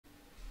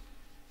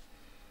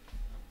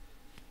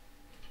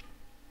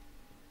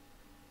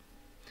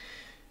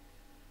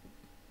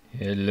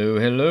Hello,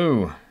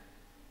 hello.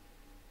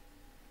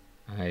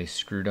 I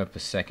screwed up a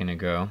second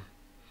ago.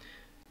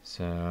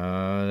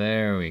 So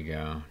there we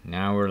go.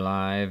 Now we're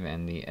live,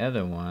 and the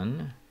other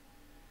one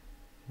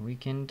we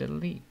can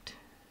delete.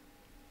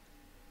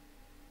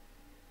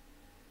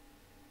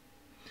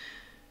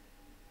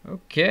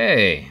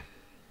 Okay.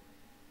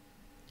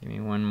 Give me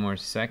one more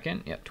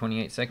second. Yep,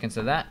 28 seconds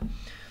of that.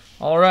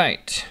 All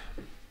right.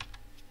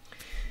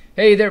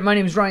 Hey there, my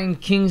name is Ryan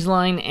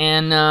Kingsline,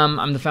 and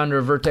I'm the founder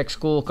of Vertex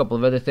School, a couple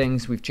of other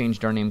things. We've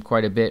changed our name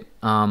quite a bit,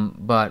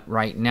 but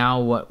right now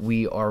what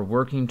we are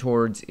working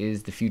towards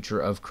is the future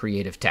of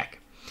creative tech.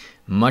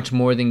 Much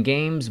more than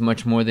games,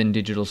 much more than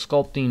digital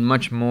sculpting,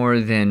 much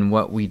more than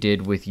what we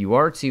did with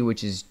UArtsy,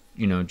 which is,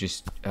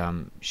 just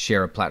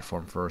share a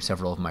platform for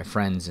several of my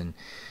friends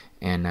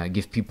and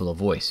give people a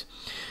voice.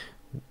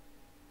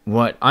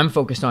 What I'm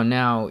focused on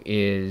now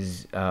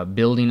is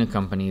building a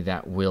company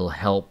that will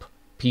help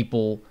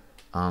people,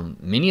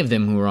 many of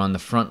them who are on the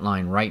front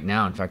line right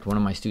now. In fact, one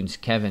of my students,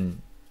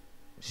 Kevin,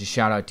 just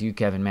shout out to you,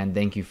 Kevin, man,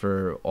 thank you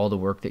for all the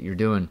work that you're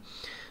doing,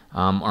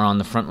 are on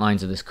the front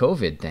lines of this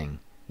COVID thing,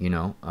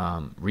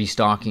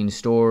 restocking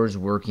stores,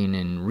 working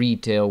in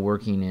retail,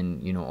 working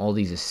in, all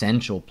these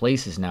essential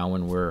places now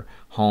when we're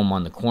home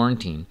on the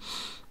quarantine.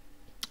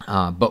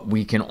 But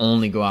we can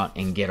only go out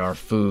and get our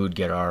food,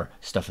 get our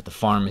stuff at the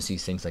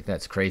pharmacies, things like that.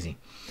 It's crazy.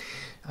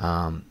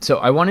 So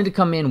I wanted to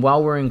come in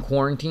while we're in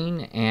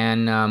quarantine,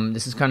 and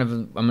this is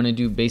I'm going to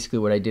do basically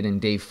what I did in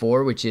day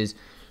 4, which is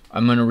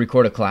I'm going to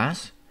record a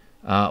class.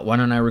 Why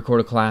don't I record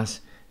a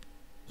class?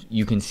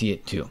 You can see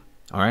it too.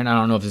 All right. I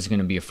don't know if this is going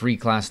to be a free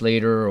class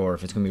later or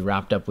if it's going to be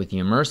wrapped up with the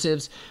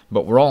immersives,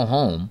 but we're all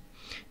home.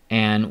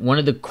 And one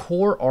of the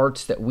core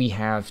arts that we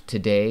have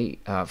today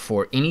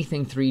for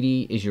anything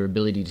 3D is your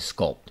ability to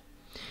sculpt.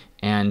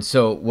 And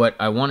so what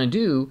I want to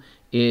do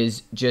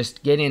is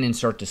just get in and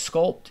start to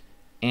sculpt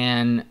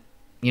and,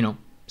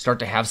 start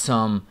to have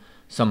some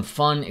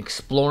fun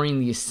exploring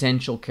the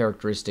essential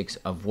characteristics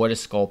of what a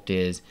sculpt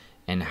is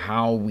and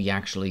how we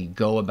actually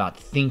go about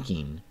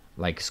thinking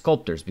like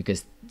sculptors,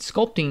 because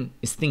sculpting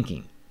is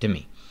thinking to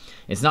me.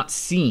 It's not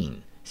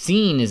seeing.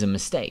 Seeing is a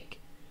mistake.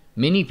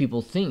 Many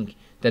people think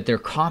that they're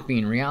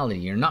copying reality.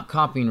 You're not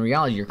copying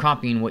reality. You're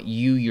copying what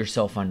you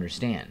yourself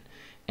understand.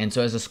 And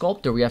so as a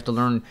sculptor, we have to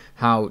learn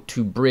how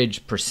to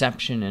bridge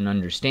perception and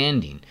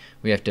understanding.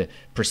 We have to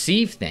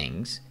perceive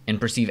things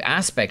and perceive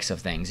aspects of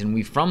things, and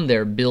we from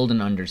there build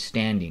an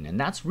understanding. And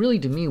that's really,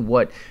 to me,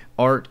 what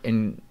art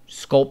and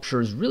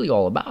sculpture is really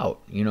all about.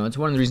 It's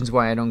one of the reasons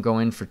why I don't go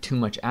in for too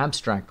much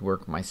abstract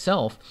work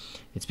myself.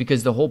 It's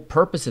because the whole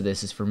purpose of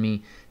this is for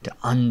me to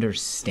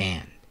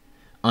understand.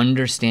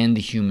 Understand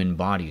the human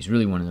body is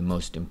really one of the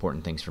most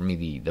important things for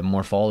me, the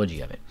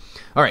morphology of it.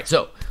 All right,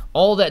 so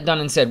all that done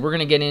and said, we're going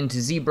to get into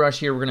ZBrush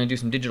here. We're going to do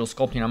some digital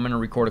sculpting. I'm going to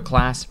record a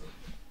class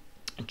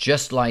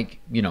just like,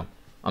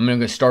 I'm going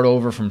to start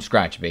over from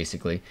scratch,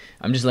 basically.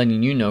 I'm just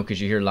letting you know, because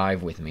you're here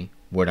live with me,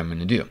 what I'm going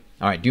to do.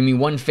 All right, do me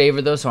one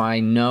favor, though, so I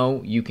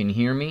know you can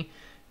hear me.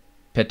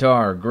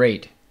 Petar,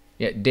 great.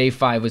 Yeah, day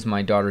 5 was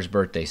my daughter's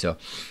birthday, so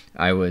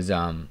I was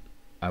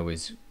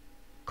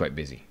quite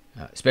busy,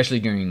 especially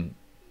during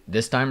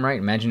this time, right?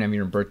 Imagine having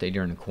your birthday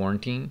during a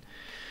quarantine.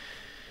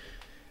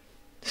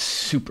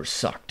 Super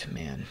sucked,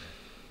 man.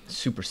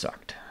 Super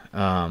sucked.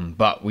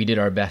 But we did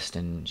our best,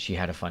 and she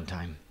had a fun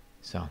time.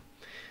 So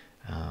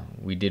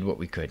we did what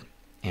we could,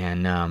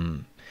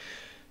 and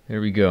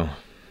there we go.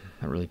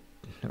 That really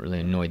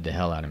annoyed the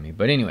hell out of me.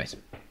 But anyways,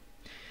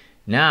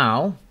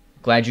 now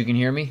glad you can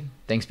hear me.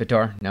 Thanks,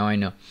 Petar. Now I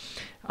know.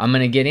 I'm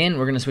gonna get in.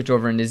 We're gonna switch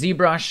over into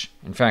ZBrush.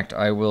 In fact,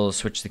 I will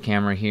switch the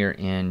camera here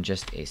in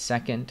just a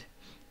second.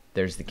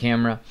 There's the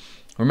camera.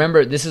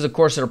 Remember, this is a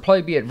course that will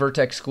probably be at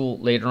Vertex School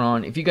later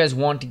on. If you guys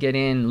want to get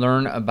in,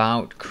 learn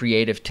about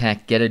creative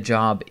tech, get a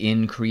job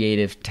in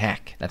creative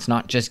tech. That's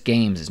not just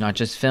games, it's not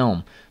just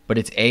film, but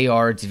it's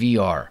AR, it's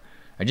VR.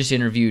 I just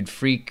interviewed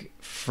Freak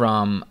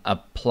from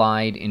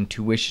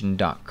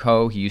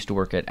AppliedIntuition.co. He used to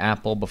work at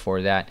Apple.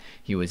 Before that,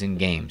 he was in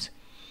games.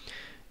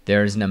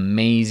 There's an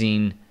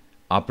amazing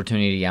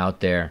opportunity out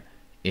there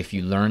if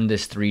you learn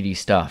this 3D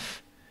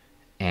stuff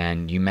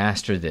and you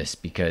master this,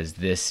 because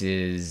this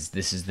is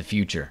the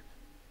future.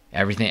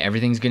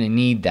 Everything's going to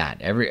need that.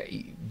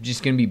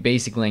 Just going to be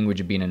basic language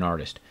of being an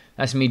artist.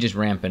 That's me just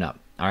ramping up.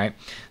 All right,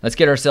 let's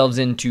get ourselves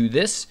into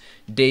this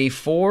day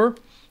 4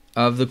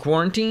 of the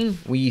quarantine.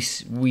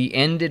 We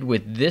ended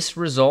with this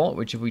result,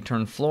 which if we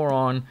turn floor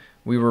on,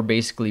 we were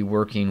basically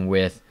working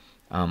with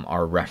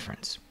our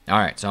reference. All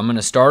right, so I'm going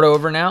to start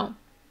over now.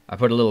 I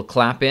put a little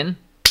clap in.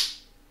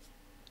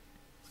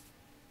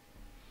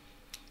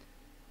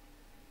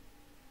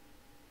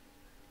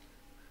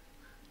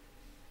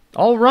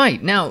 All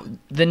right, now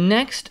the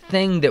next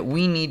thing that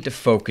we need to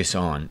focus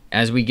on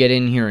as we get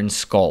in here and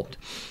sculpt,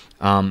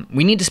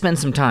 we need to spend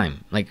some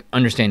time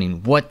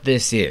understanding what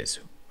this is.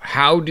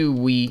 How do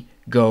we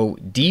go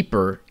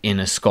deeper in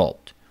a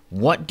sculpt?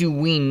 What do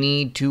we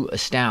need to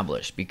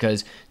establish?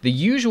 Because the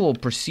usual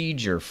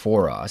procedure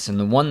for us, and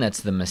the one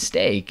that's the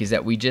mistake, is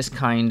that we just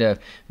kind of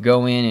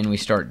go in and we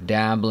start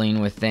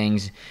dabbling with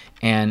things.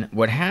 And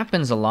what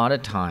happens a lot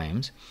of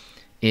times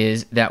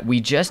is that we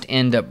just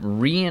end up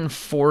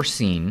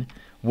reinforcing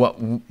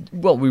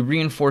we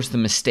reinforce the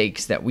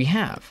mistakes that we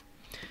have.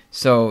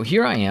 So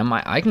here I am.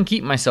 I can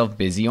keep myself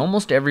busy.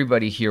 Almost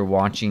everybody here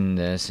watching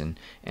this and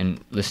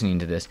listening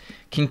to this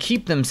can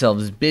keep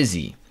themselves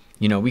busy.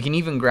 You know, we can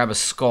even grab a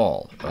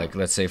skull, like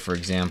let's say, for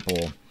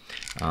example,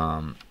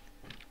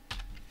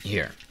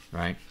 here,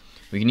 right?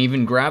 We can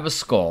even grab a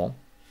skull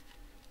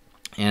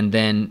and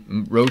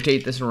then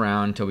rotate this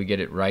around until we get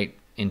it right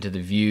into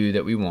the view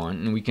that we want,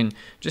 and we can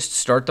just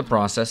start the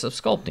process of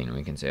sculpting.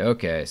 We can say,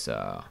 okay,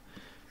 so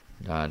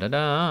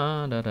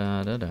da-da-da.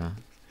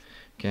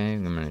 Okay,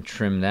 I'm going to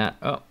trim that.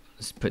 Oh,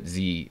 let's put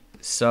Z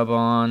sub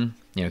on,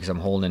 you know, because I'm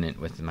holding it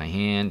with my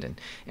hand,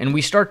 and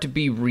we start to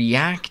be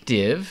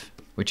reactive,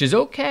 which is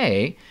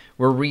okay.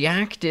 We're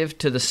reactive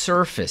to the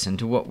surface and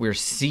to what we're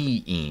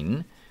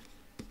seeing.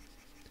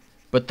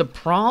 But the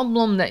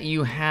problem that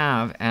you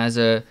have as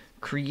a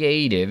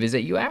creative is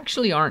that you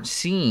actually aren't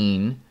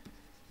seeing,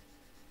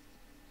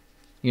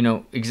 you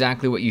know,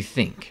 exactly what you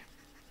think.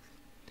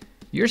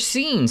 You're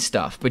seeing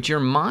stuff, but your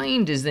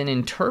mind is then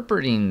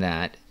interpreting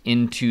that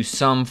into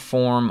some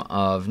form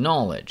of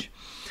knowledge,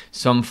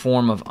 some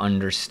form of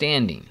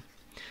understanding.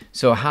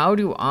 So how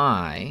do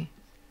I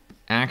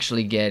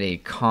actually get a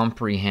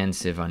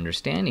comprehensive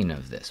understanding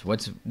of this?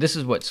 This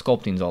is what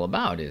sculpting is all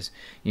about, is,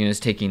 you know, is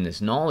taking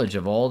this knowledge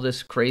of all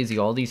this crazy,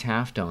 all these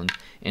halftones,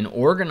 and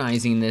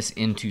organizing this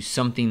into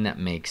something that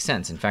makes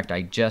sense. In fact,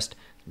 I just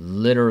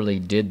literally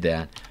did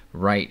that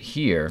right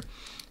here.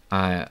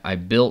 I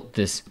built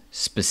this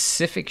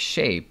specific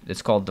shape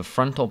that's called the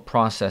frontal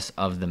process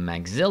of the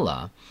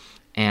maxilla,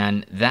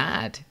 and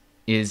that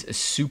is a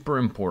super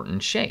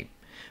important shape.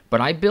 But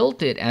I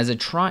built it as a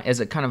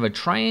kind of a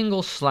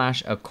triangle /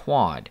 a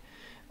quad.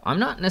 I'm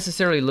not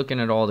necessarily looking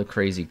at all the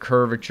crazy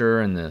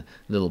curvature and the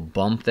little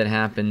bump that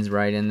happens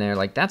right in there.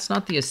 Like, that's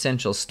not the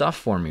essential stuff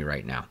for me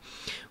right now.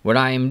 What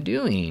I am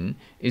doing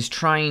is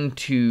trying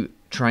to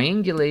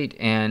triangulate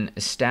and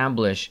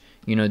establish,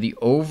 you know, the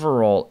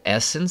overall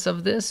essence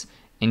of this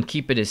and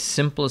keep it as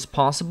simple as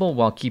possible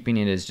while keeping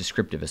it as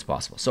descriptive as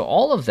possible. So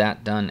all of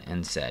that done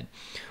and said,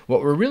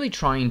 what we're really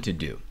trying to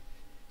do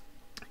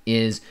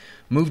is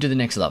move to the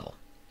next level,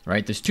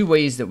 right? There's two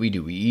ways that we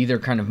do. We either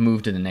kind of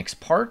move to the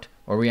next part,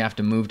 or we have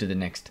to move to the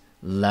next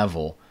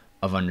level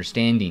of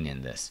understanding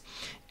in this.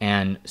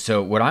 And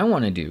so what I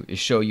want to do is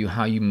show you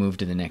how you move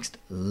to the next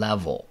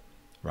level,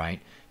 right?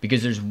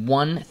 Because there's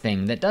one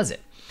thing that does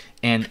it.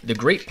 And the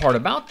great part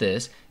about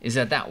this is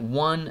that that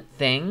one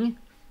thing,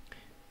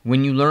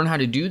 when you learn how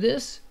to do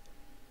this,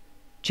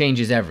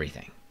 changes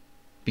everything.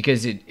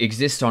 Because it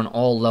exists on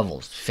all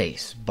levels: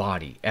 face,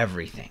 body,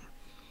 everything.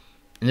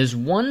 And there's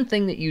one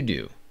thing that you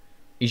do,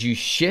 is you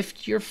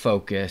shift your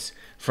focus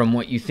from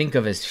what you think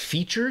of as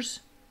features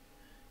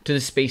to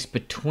the space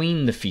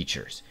between the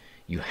features.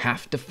 You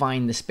have to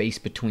find the space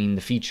between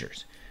the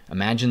features.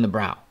 Imagine the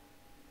brow.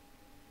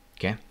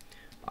 Okay?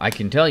 I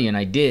can tell you, and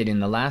I did in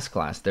the last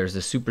class, there's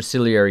the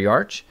superciliary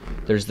arch,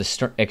 there's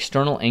the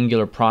external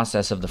angular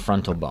process of the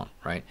frontal bone,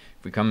 right?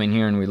 If we come in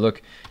here and we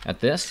look at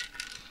this,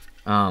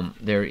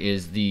 there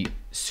is the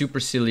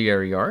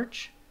superciliary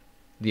arch,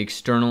 the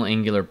external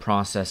angular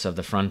process of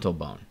the frontal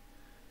bone.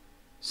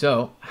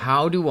 So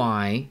how do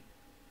I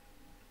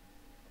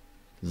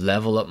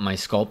level up my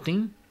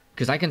sculpting?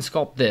 Because I can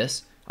sculpt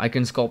this, I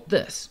can sculpt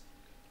this,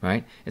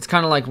 right? It's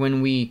kind of like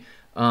when we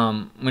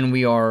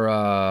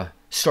are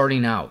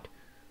starting out,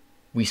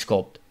 we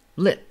sculpt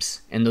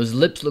lips, and those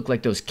lips look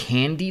like those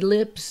candy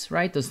lips,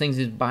 right? Those things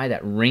that buy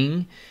that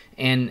ring,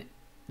 and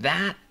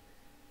that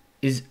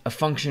is a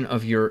function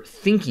of your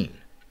thinking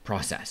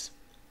process.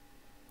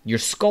 You're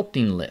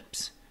sculpting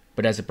lips,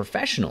 but as a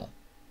professional,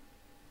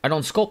 I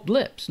don't sculpt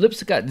lips. Lips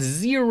have got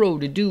zero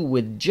to do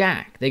with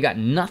jack. They got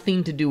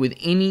nothing to do with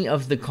any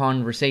of the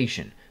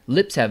conversation.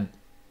 Lips they're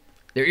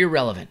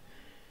irrelevant.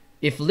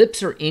 If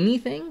lips are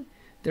anything,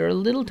 they're a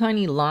little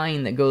tiny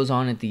line that goes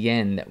on at the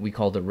end that we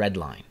call the red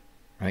line,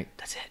 right?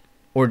 That's it.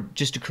 Or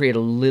just to create a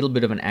little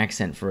bit of an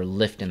accent for a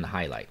lift in the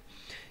highlight.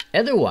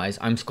 Otherwise,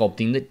 I'm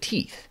sculpting the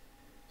teeth.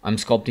 I'm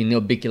sculpting the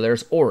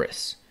orbicularis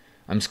oris.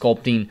 I'm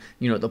sculpting,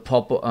 you know, the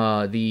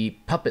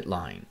puppet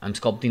line. I'm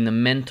sculpting the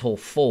mental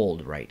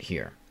fold right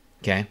here.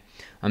 Okay?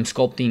 I'm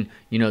sculpting,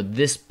 you know,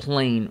 this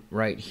plane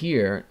right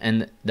here,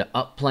 and the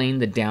up plane,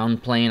 the down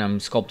plane. I'm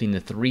sculpting the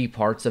three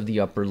parts of the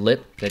upper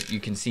lip that you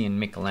can see in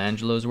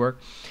Michelangelo's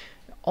work.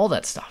 All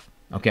that stuff.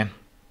 Okay?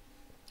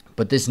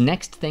 But this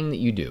next thing that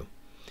you do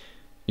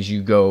is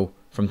you go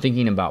from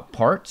thinking about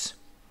parts.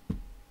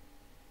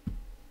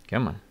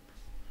 Come on.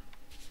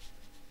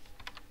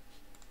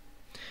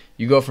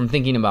 You go from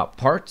thinking about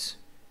parts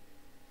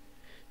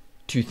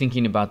to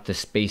thinking about the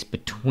space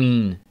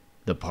between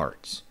the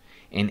parts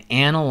and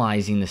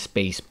analyzing the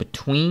space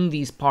between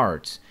these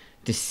parts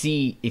to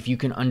see if you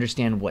can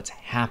understand what's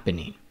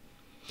happening.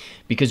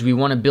 Because we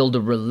want to build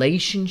a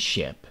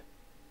relationship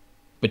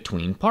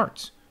between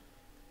parts.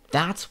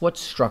 That's what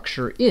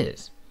structure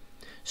is.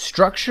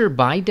 Structure,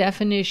 by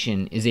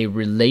definition, is a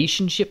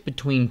relationship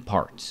between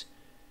parts.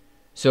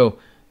 So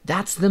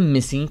that's the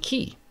missing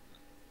key.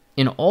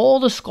 In all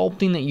the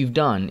sculpting that you've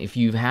done, if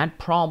you've had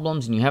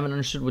problems and you haven't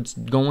understood what's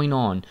going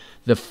on,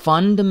 the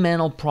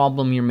fundamental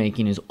problem you're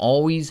making is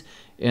always,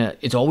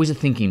 it's always a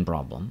thinking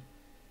problem.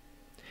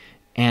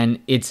 And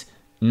it's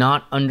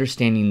not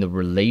understanding the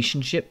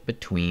relationship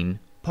between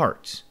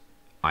parts,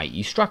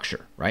 i.e.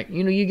 structure, right?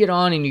 You know, you get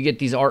on and you get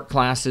these art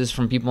classes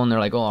from people and they're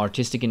like, oh,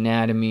 artistic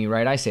anatomy,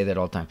 right? I say that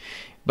all the time.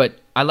 But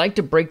I like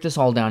to break this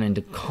all down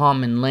into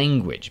common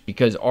language,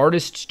 because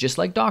artists, just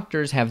like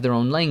doctors, have their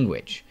own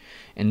language.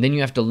 And then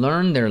you have to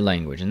learn their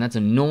language, and that's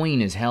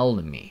annoying as hell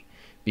to me,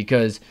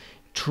 because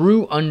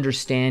true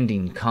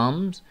understanding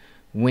comes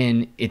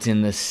when it's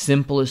in the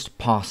simplest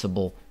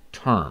possible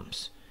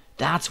terms.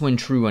 That's when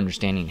true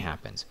understanding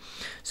happens.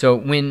 So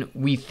when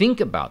we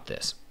think about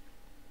this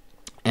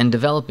and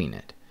developing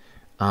it,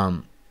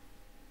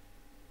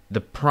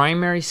 the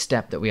primary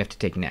step that we have to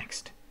take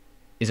next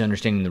is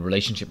understanding the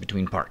relationship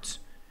between parts.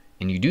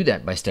 And you do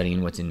that by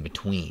studying what's in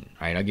between,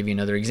 right? I'll give you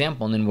another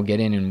example, and then we'll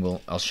get in and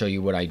I'll show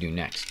you what I do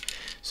next.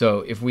 So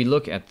if we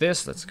look at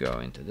this, let's go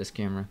into this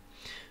camera.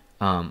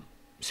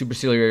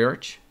 Superciliary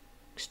arch,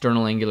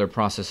 external angular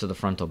process of the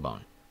frontal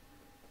bone.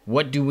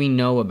 What do we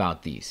know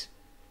about these?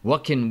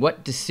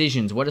 What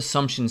decisions, what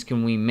assumptions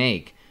can we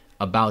make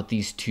about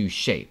these two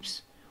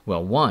shapes?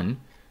 Well, one,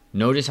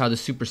 notice how the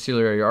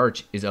superciliary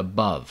arch is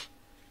above.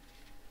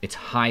 It's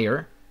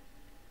higher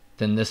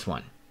than this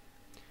one.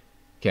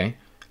 Okay,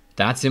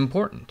 that's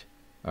important.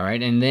 All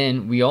right, and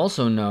then we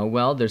also know,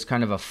 well, there's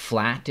kind of a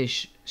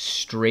flattish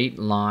straight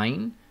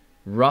line,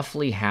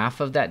 roughly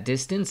half of that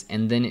distance,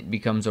 and then it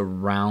becomes a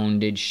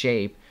rounded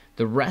shape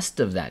the rest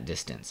of that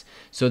distance.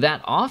 So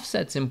that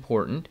offset's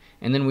important,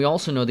 and then we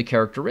also know the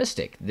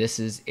characteristic. This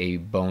is a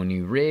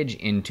bony ridge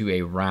into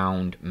a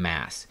round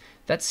mass.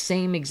 That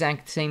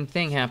exact same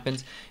thing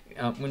happens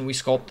when we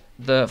sculpt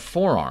the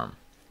forearm.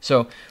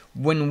 So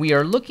when we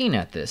are looking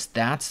at this,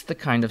 that's the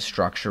kind of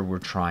structure we're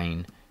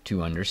trying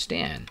to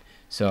understand.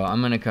 So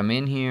I'm going to come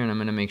in here and I'm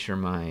going to make sure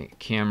my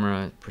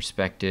camera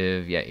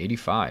perspective, yeah,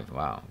 85.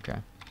 Wow, okay.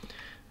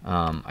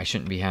 I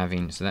shouldn't be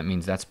having, so that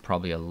means that's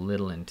probably a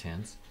little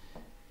intense.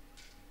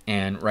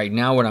 And right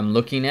now what I'm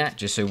looking at,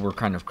 just so we're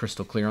kind of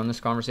crystal clear on this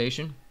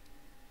conversation,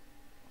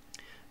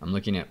 I'm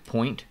looking at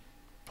point,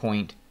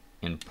 point,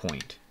 and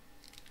point,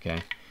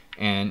 okay?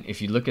 And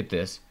if you look at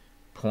this,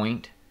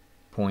 point,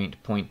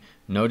 point, point,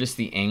 notice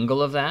the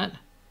angle of that.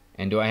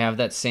 And do I have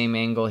that same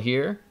angle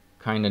here?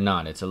 Kind of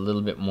not. It's a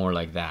little bit more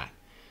like that.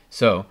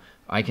 So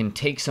I can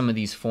take some of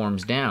these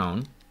forms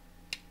down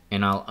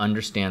and I'll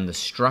understand the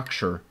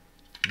structure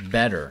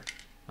better.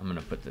 I'm going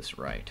to put this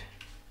right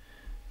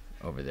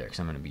over there because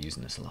I'm going to be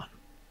using this a lot.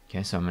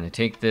 Okay, so I'm going to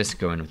take this,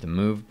 go in with the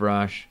move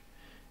brush,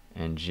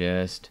 and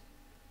just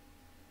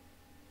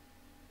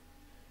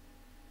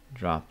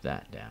drop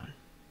that down.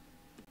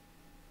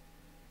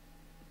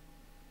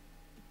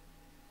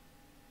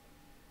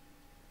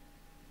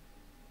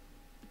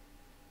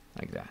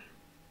 Like that.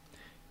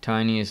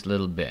 Tiniest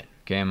little bit.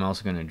 Okay, I'm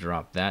also going to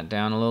drop that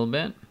down a little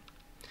bit.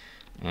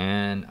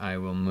 And I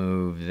will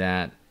move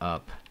that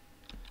up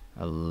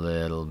a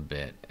little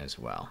bit as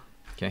well.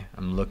 Okay,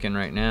 I'm looking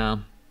right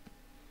now.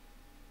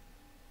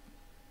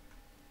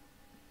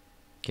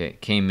 Okay,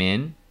 it came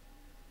in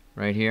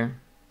right here.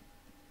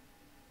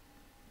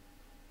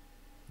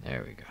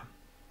 There we go.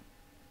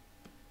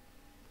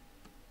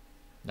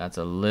 That's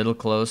a little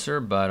closer,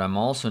 but I'm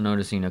also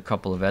noticing a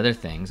couple of other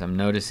things. I'm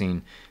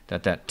noticing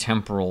that that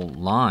temporal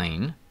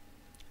line,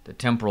 the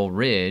temporal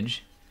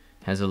ridge,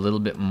 has a little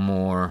bit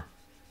more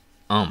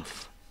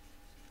oomph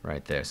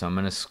right there. So I'm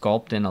going to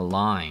sculpt in a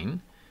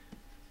line.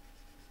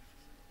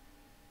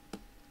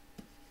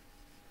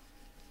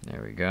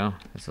 There we go.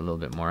 That's a little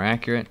bit more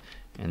accurate.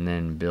 And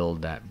then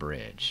build that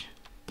bridge.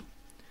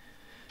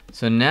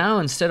 So now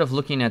instead of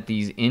looking at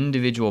these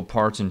individual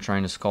parts and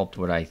trying to sculpt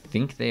what I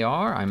think they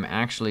are, I'm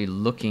actually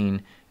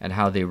looking at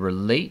how they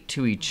relate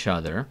to each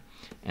other,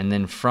 and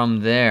then from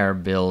there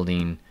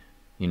building,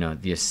 you know,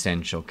 the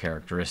essential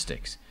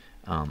characteristics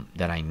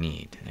that I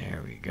need.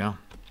 There we go.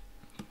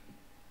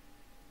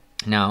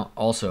 Now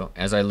also,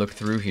 as I look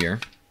through here,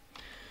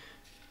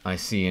 I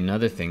see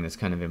another thing that's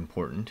kind of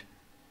important.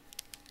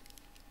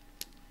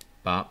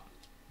 Bop,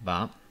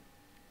 bop.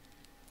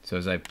 So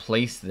as I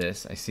place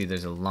this, I see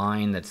there's a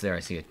line that's there. I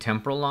see a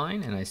temporal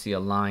line, and I see a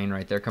line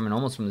right there coming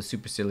almost from the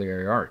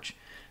superciliary arch,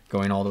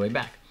 going all the way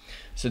back.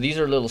 So these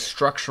are little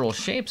structural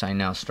shapes I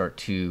now start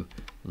to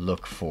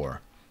look for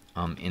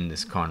in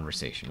this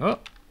conversation. Oh,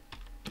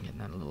 getting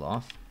that a little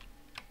off.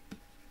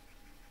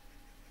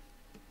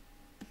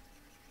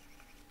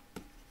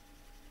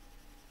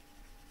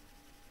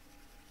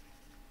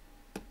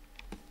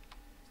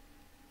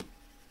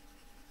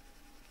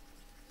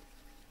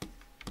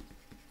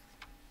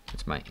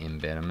 My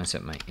embed. I'm going to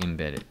set my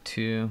embed at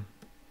 2.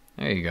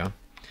 There you go.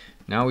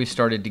 Now we've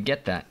started to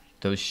get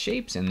those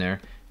shapes in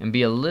there and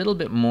be a little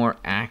bit more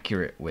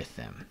accurate with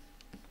them.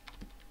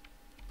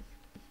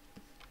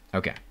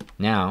 Okay,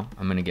 now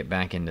I'm going to get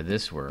back into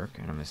this work,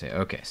 and I'm going to say,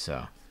 okay,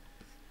 so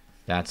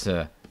that's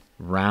a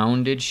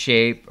rounded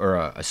shape, or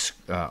a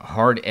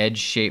hard edge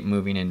shape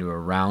moving into a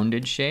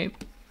rounded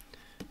shape.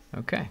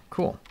 Okay,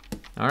 cool.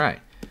 All right,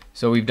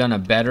 so we've done a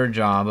better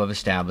job of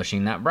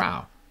establishing that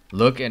brow.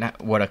 Look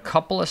at what a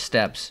couple of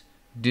steps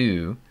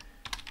do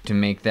to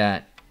make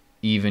that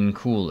even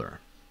cooler.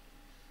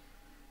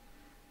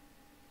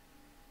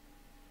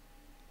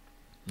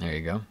 There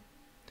you go.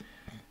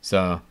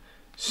 So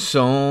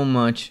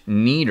much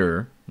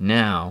neater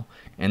now,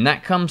 and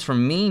that comes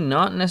from me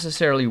not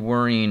necessarily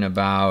worrying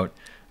about,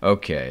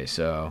 okay,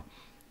 so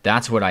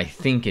that's what I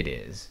think it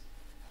is.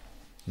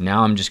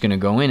 Now I'm just going to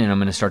go in and I'm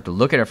going to start to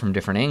look at it from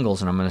different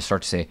angles, and I'm going to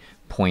start to say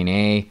point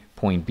A,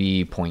 point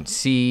B, point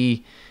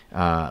C,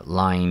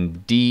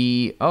 line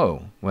D.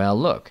 Oh, well,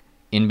 look,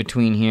 in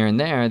between here and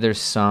there, there's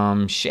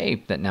some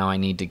shape that now I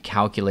need to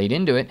calculate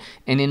into it,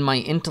 and in my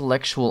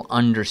intellectual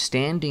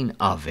understanding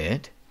of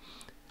it,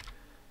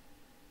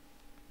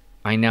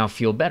 I now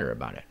feel better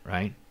about it,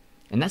 right?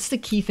 And that's the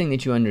key thing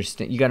that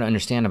you got to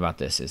understand about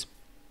this is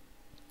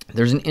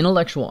there's an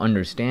intellectual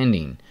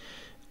understanding,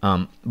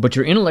 but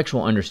your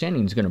intellectual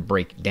understanding is going to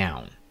break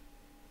down.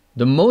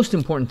 The most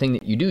important thing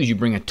that you do is you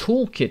bring a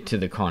toolkit to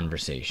the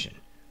conversation,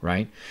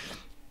 right?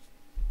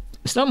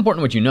 It's not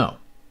important what you know,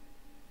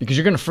 because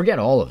you're going to forget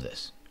all of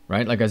this,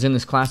 right? Like I was in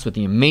this class with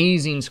the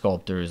amazing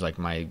sculptors, like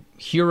my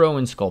hero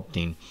in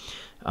sculpting,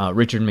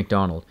 Richard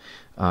McDonald,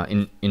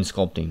 in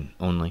sculpting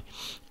only.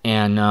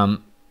 And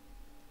at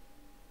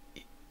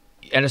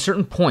a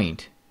certain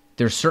point,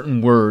 there's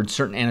certain words,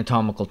 certain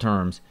anatomical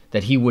terms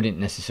that he wouldn't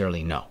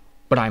necessarily know.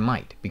 But I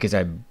might, because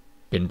I've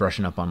been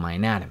brushing up on my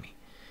anatomy.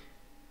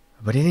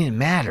 But it didn't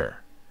matter,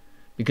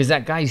 because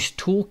that guy's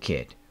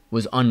toolkit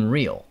was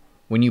unreal.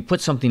 When you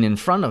put something in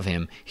front of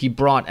him, he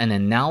brought an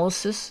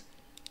analysis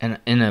and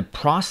a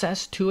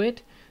process to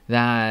it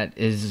that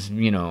is,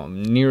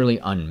 nearly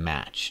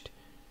unmatched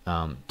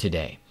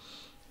today.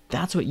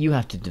 That's what you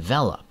have to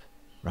develop,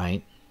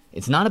 right?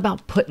 It's not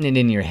about putting it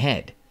in your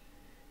head.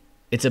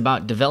 It's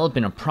about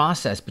developing a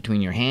process between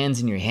your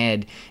hands and your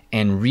head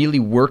and really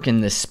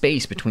working the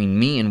space between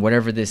me and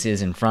whatever this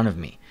is in front of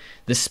me.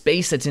 The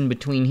space that's in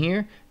between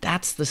here,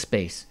 that's the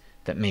space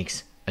that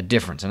makes a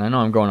difference. And I know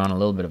I'm going on a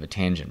little bit of a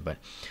tangent, but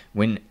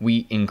when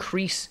we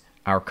increase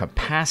our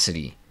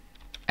capacity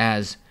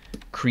as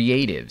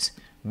creatives,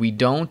 we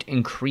don't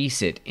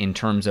increase it in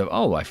terms of,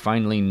 oh, I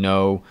finally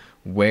know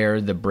where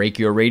the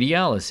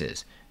brachioradialis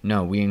is.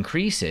 No, we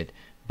increase it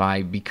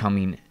by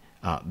becoming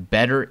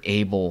better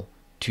able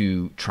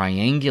to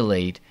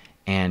triangulate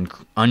and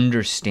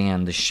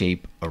understand the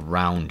shape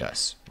around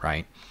us,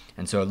 right?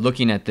 And so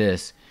looking at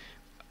this,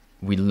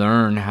 we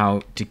learn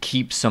how to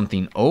keep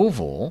something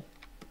oval,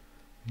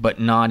 but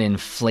not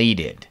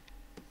inflated,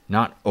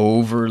 not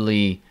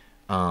overly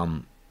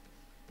volumetric.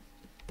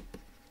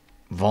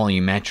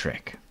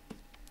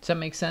 Does that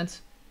make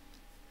sense?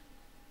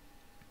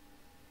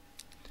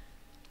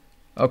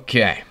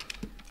 Okay.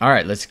 All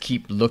right, let's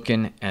keep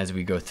looking as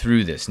we go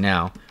through this.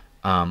 Now,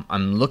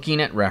 I'm looking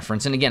at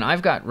reference, and again,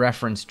 I've got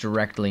reference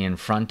directly in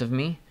front of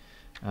me.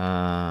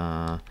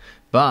 But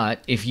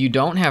if you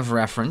don't have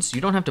reference,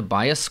 you don't have to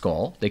buy a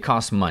skull. They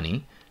cost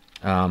money.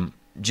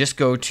 Just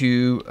go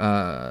to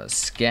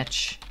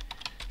Sketch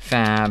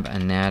Fab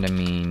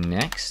Anatomy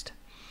next.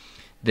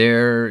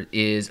 There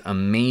is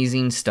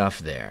amazing stuff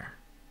there.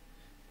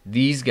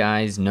 These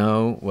guys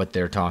know what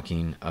they're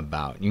talking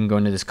about. You can go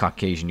into this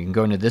Caucasian. You can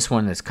go into this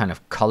one that's kind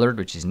of colored,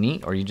 which is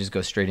neat, or you just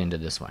go straight into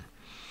this one.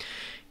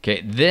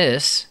 Okay,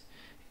 this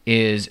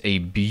is a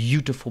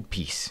beautiful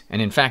piece. And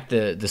in fact,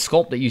 the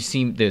sculpt that you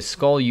see, the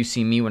skull you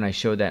see me when I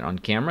showed that on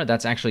camera,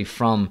 that's actually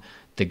from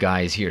the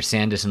guys here.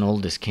 Sandus and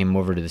Oldest came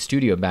over to the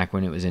studio back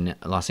when it was in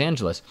Los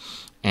Angeles,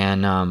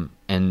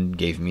 and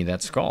gave me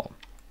that skull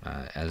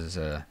as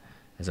a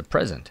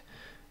present.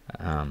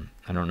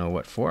 I don't know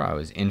what for. I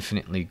was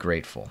infinitely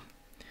grateful.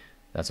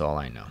 That's all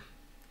I know.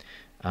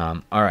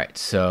 All right,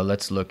 so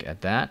let's look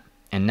at that.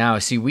 And now,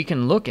 see, we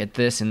can look at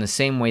this in the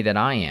same way that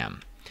I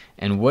am.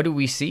 And what do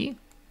we see?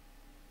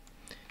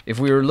 If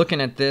we were looking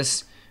at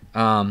this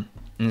in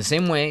the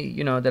same way,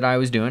 that I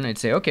was doing, I'd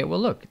say, okay, well,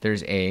 look,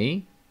 there's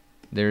A,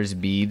 there's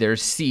B,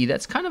 there's C.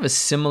 That's kind of a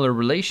similar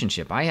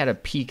relationship. I had a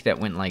peak that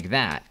went like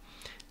that.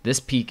 This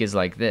peak is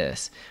like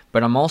this.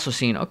 But I'm also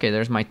seeing, okay,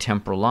 there's my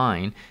temporal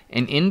line.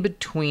 And in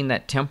between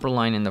that temporal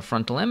line and the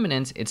frontal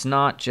eminence, it's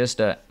not just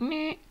a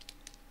meh.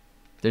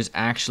 There's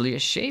actually a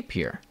shape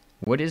here.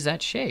 What is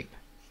that shape?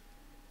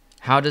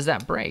 How does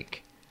that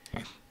break?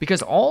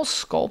 Because all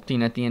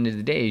sculpting at the end of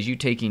the day is you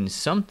taking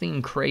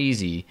something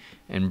crazy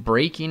and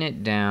breaking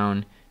it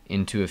down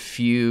into a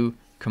few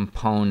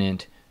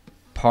component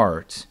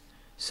parts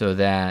so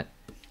that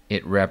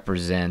it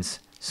represents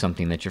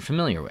something that you're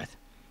familiar with,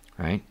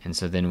 right? And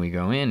so then we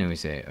go in and we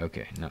say,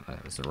 okay, no,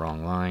 that was the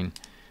wrong line.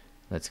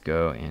 Let's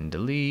go and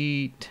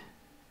delete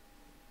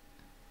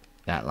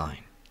that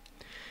line.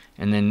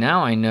 And then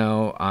now I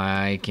know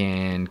I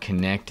can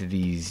connect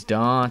these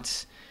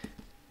dots,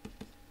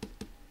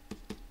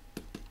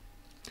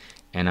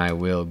 and I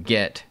will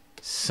get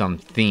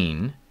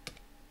something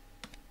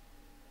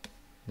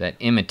that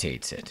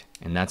imitates it.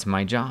 And that's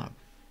my job,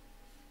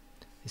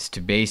 is to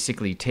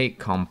basically take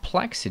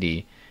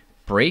complexity,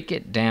 break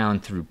it down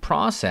through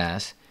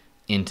process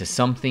into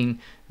something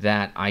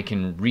that I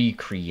can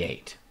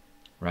recreate,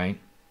 right?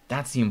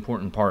 That's the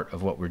important part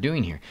of what we're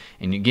doing here.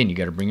 And again, you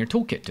got to bring your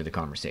toolkit to the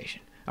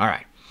conversation. All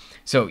right.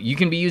 So you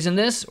can be using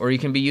this, or you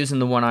can be using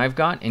the one I've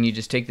got, and you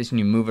just take this and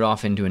you move it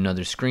off into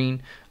another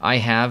screen. I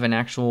have an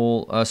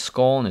actual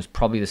skull, and it's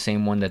probably the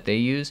same one that they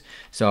use.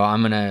 So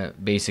I'm going to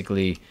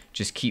basically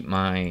just keep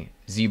my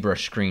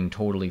ZBrush screen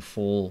totally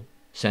full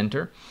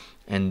center,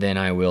 and then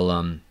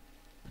I'll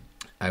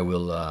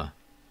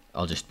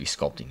just be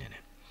sculpting in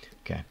it.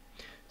 Okay.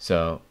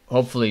 So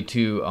hopefully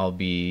too, I'll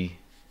be,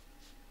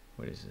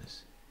 what is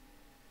this?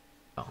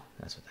 Oh,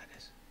 that's what that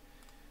is.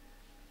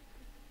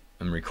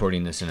 I'm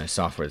recording this in a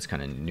software that's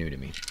kind of new to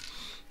me.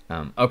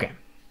 Okay.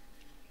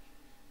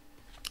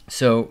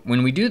 So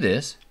when we do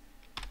this,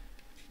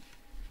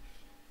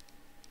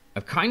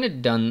 I've kind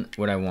of done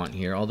what I want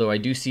here, although I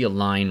do see a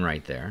line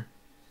right there.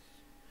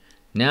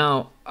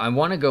 Now I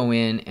want to go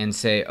in and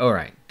say, all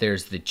right,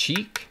 there's the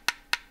cheek.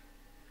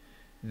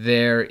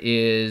 There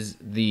is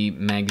the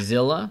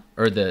maxilla,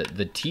 or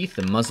the teeth,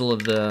 the muzzle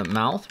of the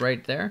mouth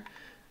right there.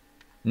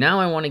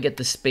 Now I want to get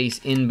the space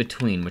in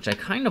between, which I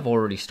kind of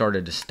already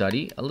started to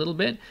study a little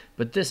bit,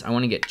 but this, I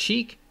want to get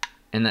cheek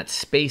and that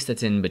space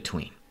that's in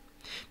between.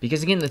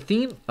 Because again, the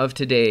theme of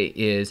today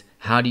is,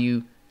 how do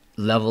you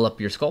level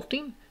up your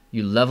sculpting?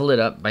 You level it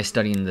up by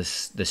studying the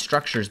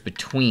structures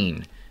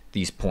between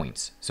these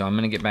points. So I'm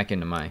going to get back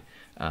into my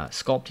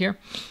sculpt here,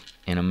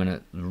 and I'm going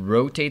to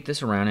rotate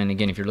this around. And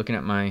again, if you're looking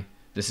at my,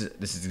 this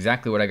is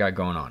exactly what I got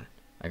going on.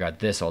 I got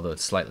this, although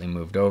it's slightly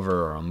moved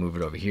over, or I'll move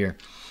it over here.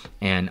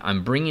 And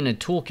I'm bringing a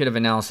toolkit of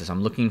analysis.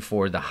 I'm looking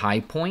for the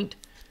high point.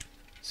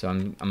 So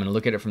I'm going to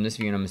look at it from this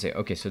view, and I'm going to say,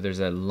 okay, so there's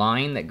a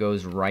line that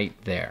goes right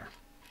there,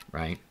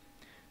 right?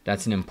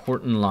 That's an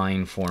important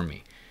line for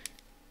me.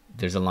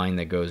 There's a line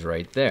that goes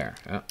right there.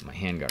 Oh, my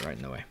hand got right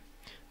in the way.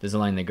 There's a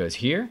line that goes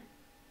here,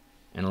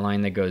 and a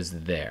line that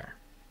goes there.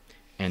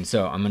 And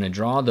so I'm going to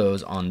draw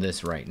those on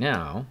this right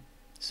now,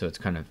 so it's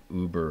kind of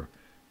uber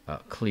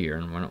clear.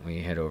 And why don't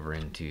we head over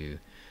into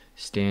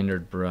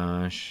standard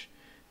brush,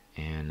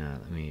 and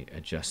let me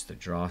adjust the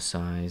draw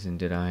size. And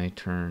did I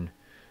turn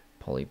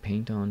poly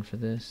paint on for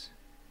this?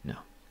 No.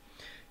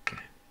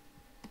 Okay.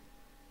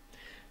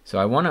 So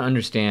I want to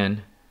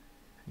understand,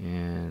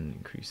 and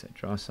increase that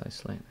draw size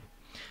slightly.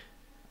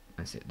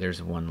 I see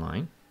there's one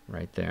line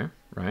right there,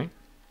 right?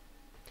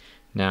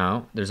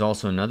 Now there's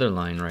also another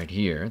line right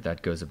here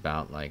that goes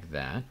about like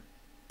that.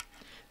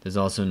 There's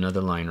also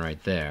another line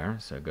right there,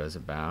 so it goes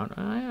about,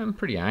 I'm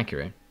pretty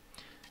accurate.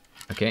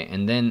 Okay,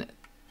 and then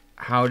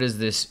how does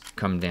this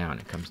come down?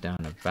 It comes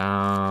down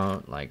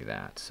about like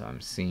that. So I'm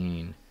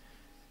seeing,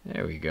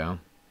 there we go.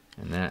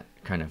 And that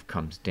kind of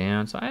comes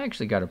down. So I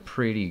actually got a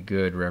pretty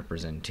good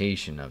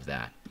representation of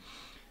that.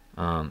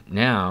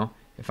 Now,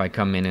 if I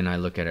come in and I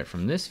look at it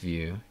from this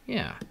view,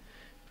 yeah.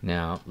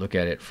 Now look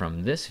at it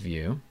from this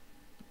view.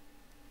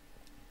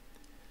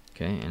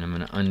 Okay, and I'm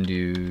going to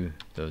undo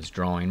those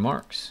drawing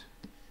marks.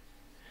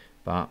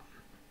 Bop,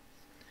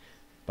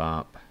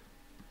 bop.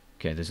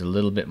 Okay, there's a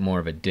little bit more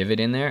of a divot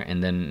in there,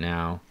 and then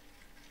now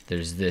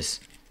there's this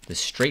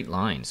straight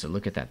line. So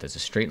look at that. There's a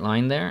straight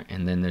line there,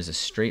 and then there's a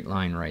straight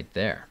line right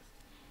there.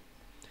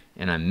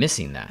 And I'm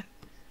missing that.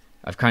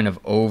 I've kind of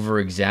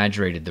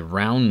over-exaggerated the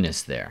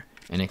roundness there.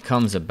 And it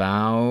comes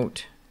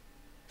about,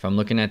 if I'm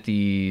looking at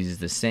these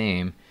the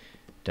same,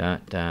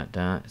 dot, dot,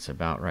 dot, it's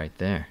about right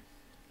there.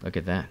 Look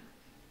at that.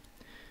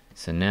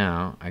 So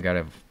now I got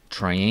to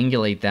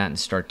triangulate that and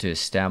start to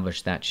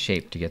establish that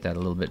shape to get that a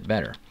little bit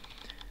better.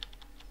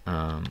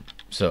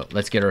 So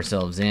let's get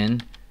ourselves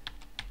in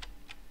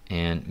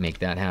and make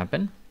that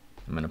happen.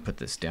 I'm going to put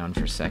this down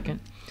for a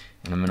second,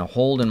 and I'm going to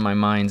hold in my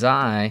mind's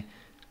eye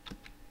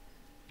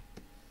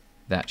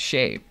that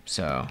shape.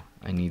 So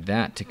I need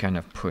that to kind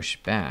of push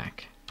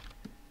back.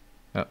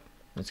 Oh,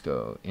 let's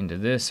go into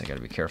this. I got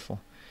to be careful.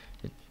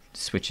 It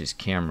switches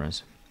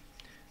cameras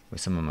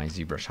with some of my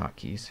ZBrush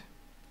hotkeys.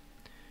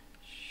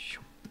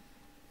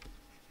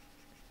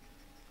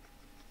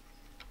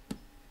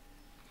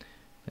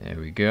 There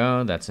we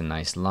go. That's a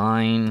nice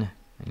line.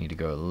 I need to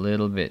go a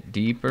little bit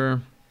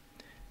deeper.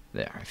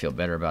 There, I feel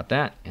better about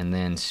that. And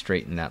then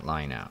straighten that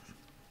line out.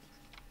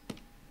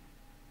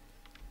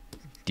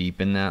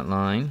 Deepen that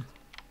line.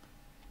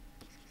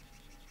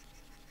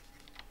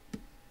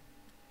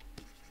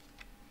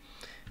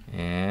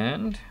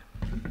 And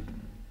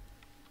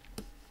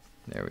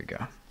there we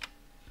go.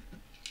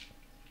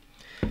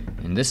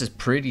 And this is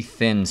pretty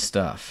thin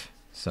stuff.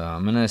 So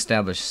I'm going to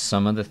establish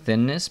some of the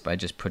thinness by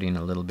just putting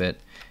a little bit,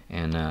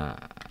 and I'm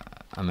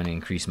going to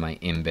increase my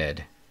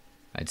embed.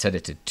 I'd set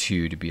it to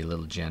 2 to be a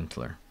little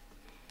gentler.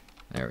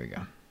 There we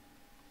go.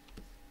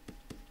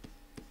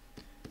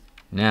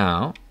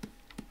 Now,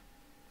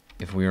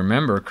 if we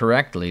remember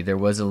correctly, there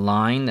was a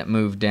line that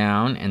moved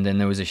down, and then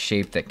there was a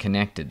shape that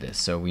connected this.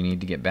 So we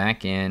need to get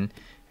back in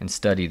and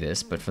study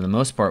this, but for the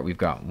most part we've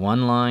got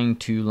one line,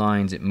 two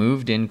lines. It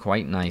moved in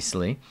quite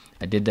nicely.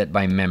 I did that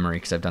by memory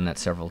because I've done that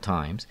several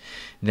times.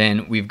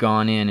 Then we've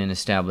gone in and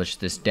established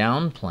this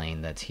down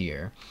plane that's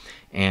here,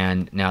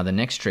 and now the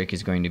next trick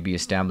is going to be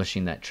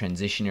establishing that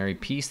transitionary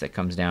piece that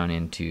comes down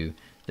into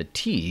the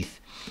teeth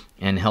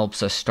and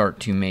helps us start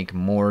to make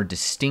more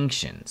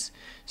distinctions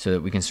so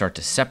that we can start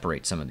to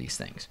separate some of these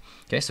things.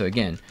 Okay, so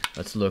again,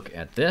 let's look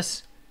at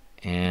this,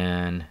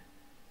 and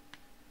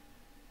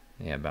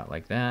yeah, about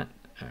like that.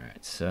 All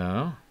right,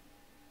 so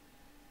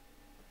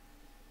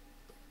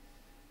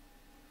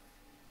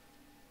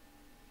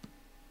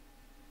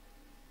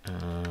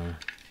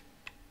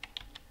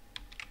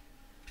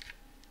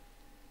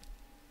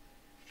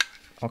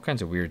all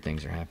kinds of weird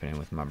things are happening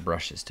with my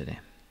brushes today.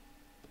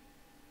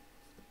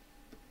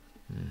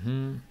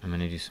 I'm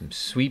gonna do some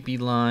sweepy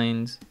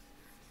lines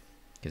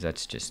because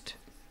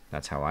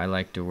that's how I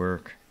like to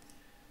work.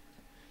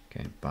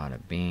 Okay, bada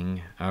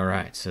bing. All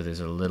right, so there's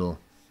a little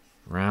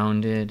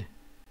rounded,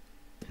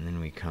 and then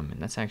we come in.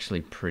 That's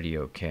actually pretty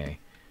okay,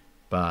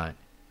 but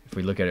if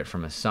we look at it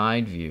from a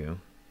side view,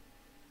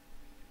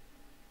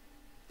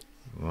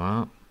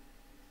 well,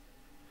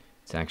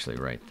 it's actually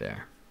right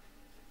there,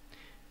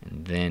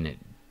 and then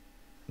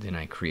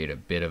I create a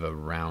bit of a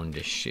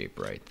roundish shape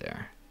right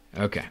there.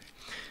 Okay,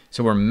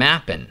 so we're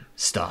mapping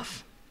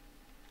stuff.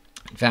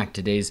 In fact,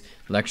 today's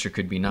lecture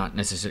could be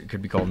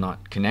called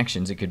not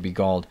connections. It could be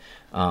called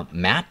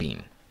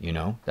mapping. You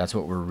know, that's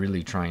what we're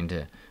really trying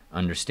to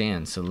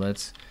understand. So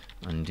let's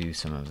undo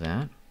some of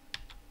that,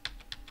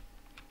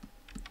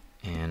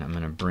 and I'm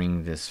going to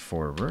bring this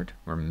forward.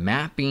 We're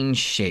mapping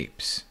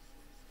shapes.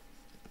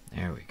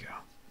 There we go.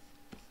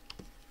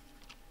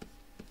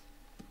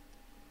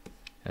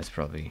 That's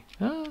probably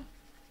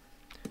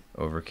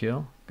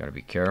overkill. Got to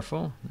be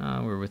careful.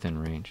 No, we're within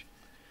range.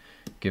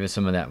 Give it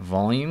some of that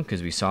volume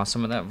because we saw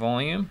some of that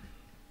volume.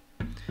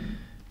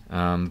 But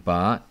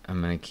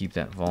I'm going to keep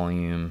that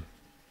volume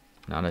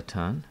not a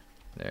ton.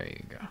 There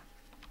you go.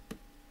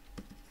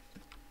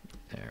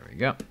 There we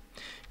go.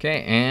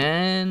 Okay,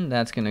 and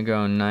that's going to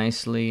go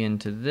nicely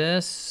into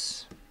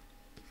this.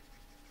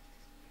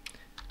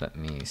 Let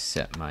me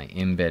set my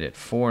embed at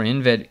 4.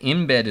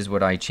 Embed is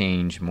what I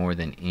change more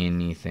than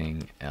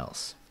anything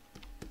else.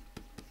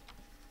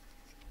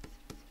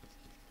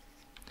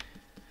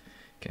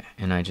 Okay,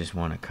 and I just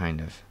want to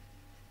I'm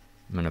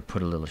going to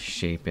put a little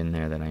shape in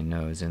there that I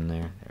know is in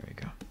there. There we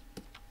go.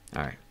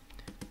 All right.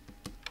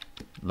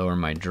 Lower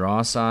my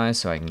draw size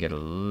so I can get a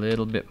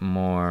little bit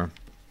more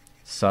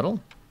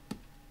subtle.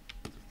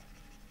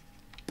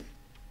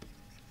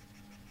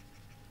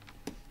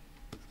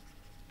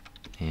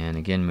 And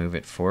again, move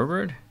it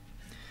forward.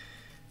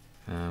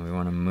 We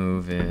want to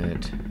move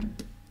it,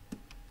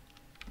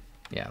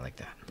 yeah, like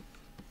that.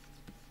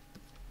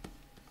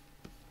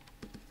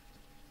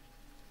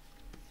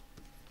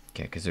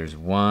 Okay, because there's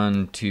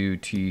 1, 2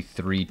 teeth,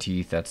 3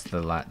 teeth. That's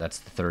the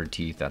third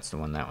teeth. That's the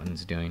one that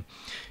one's doing.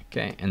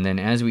 Okay, and then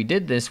as we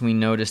did this, we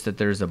noticed that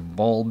there's a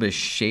bulbous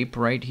shape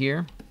right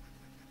here.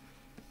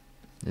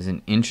 There's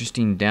an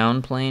interesting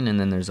down plane, and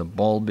then there's a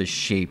bulbous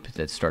shape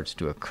that starts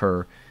to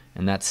occur,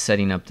 and that's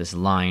setting up this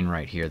line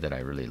right here that I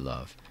really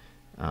love.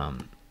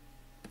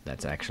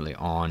 That's actually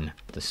on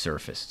the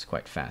surface. It's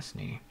quite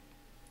fascinating.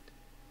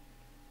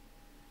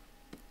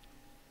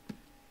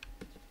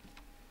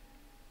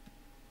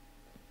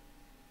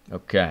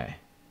 Okay,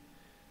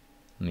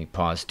 let me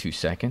pause 2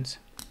 seconds.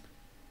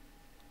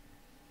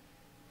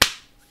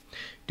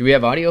 Do we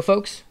have audio,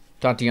 folks?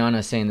 Tatiana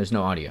is saying there's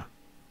no audio.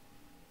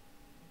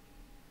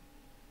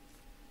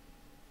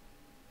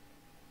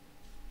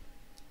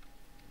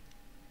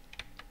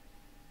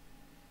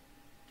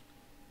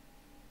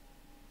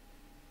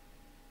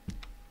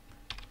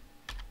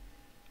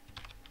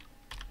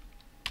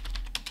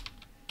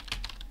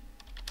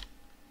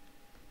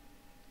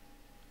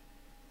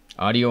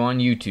 Audio on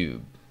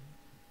YouTube.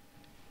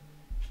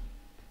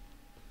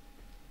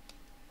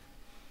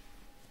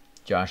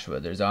 Joshua,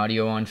 there's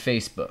audio on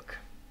Facebook.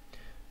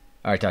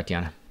 All right,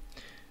 Tatiana.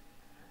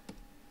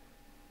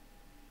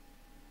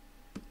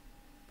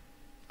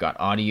 Got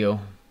audio.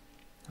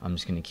 I'm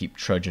just going to keep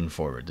trudging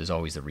forward. There's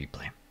always the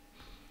replay.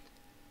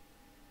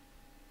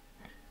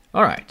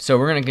 All right, so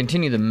we're going to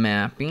continue the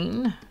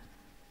mapping.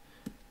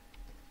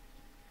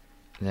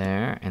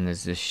 There, and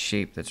there's this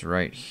shape that's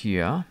right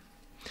here.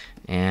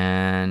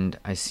 And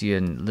I see a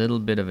little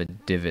bit of a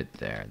divot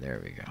there.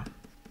 There we go.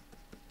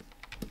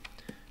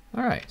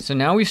 All right, so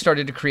now we've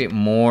started to create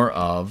more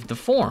of the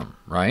form,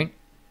 right?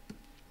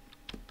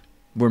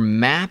 We're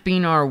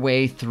mapping our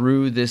way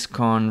through this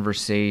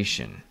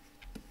conversation.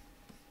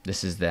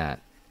 This is that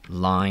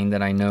line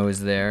that I know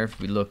is there. If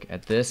we look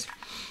at this,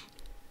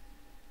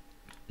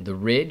 the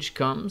ridge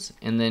comes,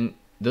 and then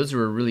those who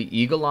are really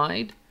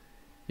eagle-eyed,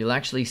 you'll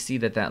actually see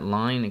that that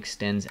line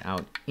extends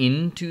out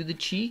into the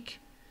cheek.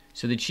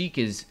 So the cheek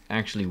is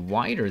actually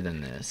wider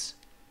than this.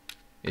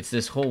 It's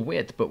this whole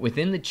width, but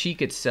within the cheek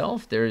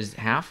itself, there's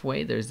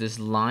this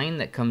line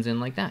that comes in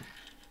like that.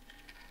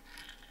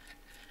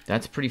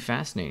 That's pretty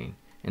fascinating.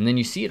 And then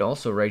you see it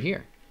also right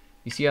here.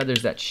 You see how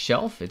there's that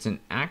shelf? It's an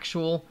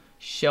actual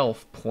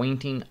shelf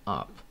pointing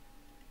up.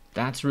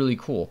 That's really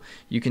cool.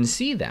 You can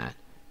see that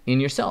in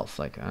yourself.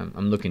 Like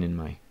I'm looking in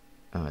my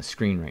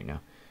screen right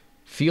now.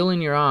 Feel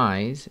in your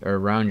eyes, or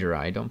around your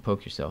eye, don't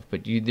poke yourself,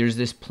 but there's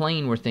this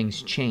plane where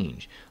things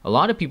change. A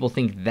lot of people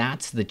think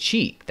that's the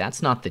cheek.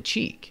 That's not the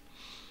cheek.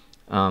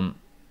 I'm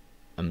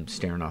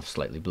staring off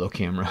slightly below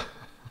camera.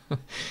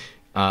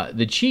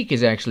 The cheek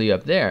is actually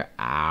up there.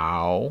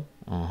 Ow.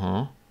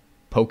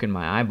 Poking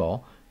my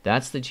eyeball.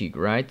 That's the cheek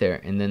right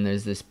there. And then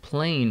there's this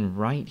plane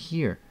right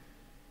here.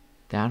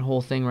 That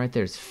whole thing right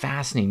there is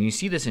fascinating. You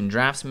see this in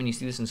draftsmen. You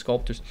see this in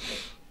sculptors.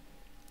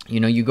 You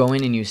know, you go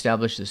in and you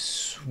establish this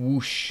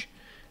swoosh.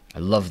 I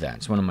love that.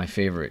 It's one of my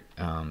favorite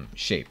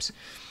shapes.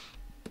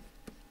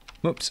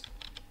 Whoops.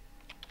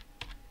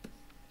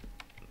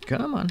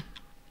 Come on.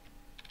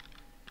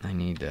 I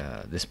need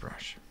this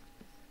brush.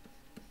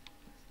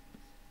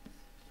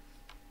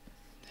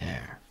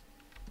 There.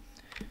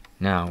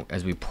 Now,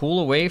 as we pull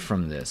away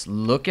from this,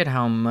 look at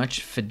how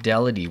much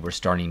fidelity we're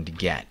starting to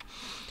get.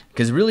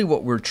 Because really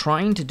what we're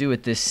trying to do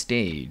at this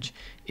stage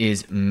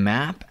is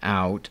map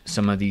out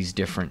some of these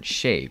different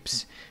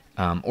shapes.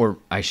 Or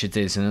I should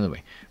say this another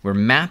way. We're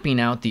mapping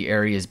out the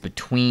areas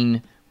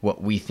between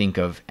what we think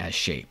of as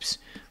shapes.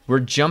 We're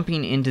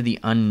jumping into the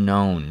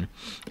unknown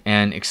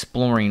and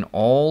exploring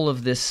all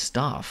of this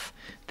stuff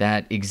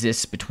that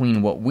exists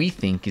between what we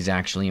think is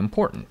actually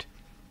important.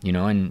 You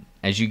know, and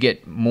as you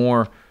get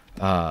more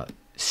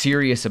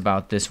serious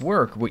about this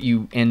work, what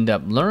you end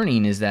up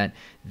learning is that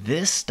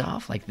this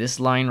stuff, like this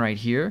line right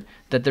here,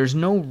 that there's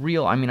no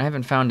real, I mean, I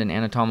haven't found an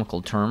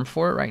anatomical term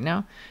for it right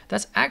now.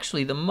 That's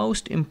actually the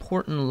most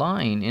important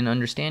line in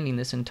understanding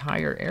this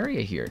entire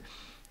area here.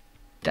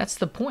 That's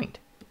the point.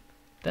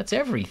 That's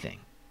everything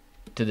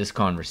to this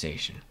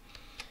conversation.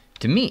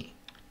 To me,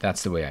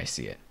 that's the way I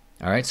see it.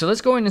 All right, so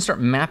let's go in and start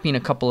mapping a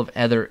couple of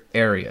other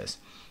areas.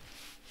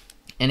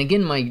 And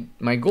again,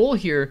 my goal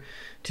here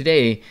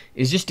today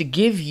is just to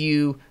give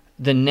you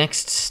the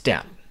next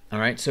step. All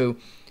right, so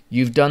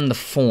you've done the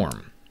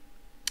form.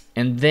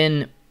 And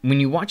then when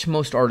you watch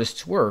most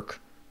artists work,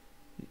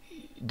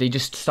 they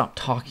just stop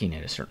talking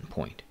at a certain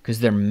point because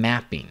they're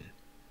mapping,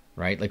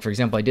 right? Like, for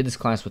example, I did this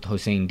class with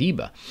Hossein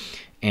Diba,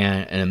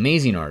 and an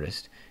amazing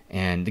artist,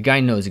 and the guy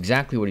knows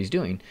exactly what he's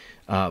doing.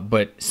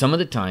 But some of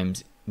the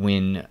times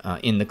when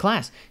in the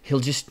class, he'll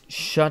just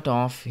shut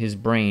off his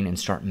brain and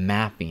start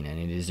mapping, and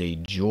it is a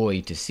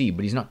joy to see.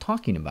 But he's not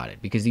talking about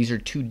it because these are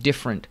two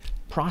different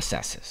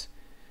processes.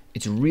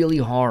 It's really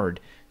hard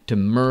to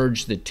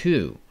merge the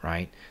two,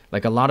 right?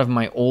 Like a lot of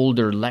my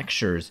older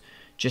lectures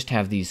just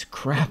have these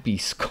crappy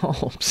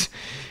sculpts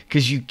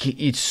because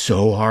it's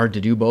so hard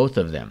to do both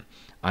of them.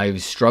 I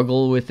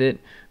struggle with it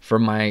for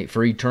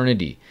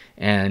eternity.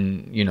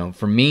 And, you know,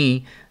 for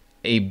me,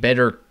 a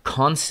better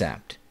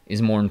concept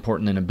is more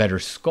important than a better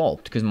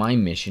sculpt because my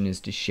mission is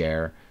to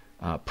share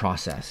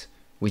process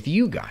with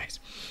you guys.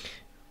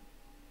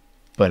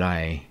 But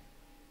I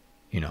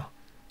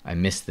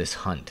miss this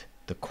hunt,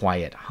 the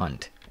quiet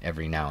hunt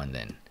every now and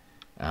then.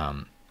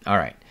 All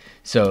right,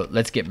 so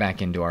let's get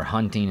back into our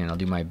hunting, and I'll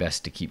do my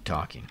best to keep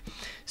talking.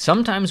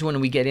 Sometimes when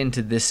we get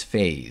into this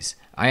phase,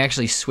 I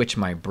actually switch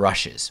my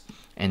brushes.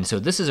 And so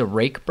this is a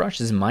rake brush.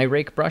 This is my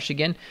rake brush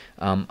again.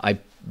 I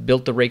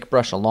built the rake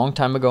brush a long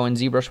time ago in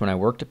ZBrush when I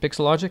worked at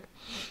Pixelogic.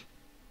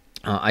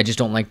 I just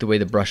don't like the way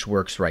the brush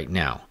works right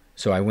now.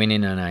 So I went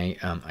in and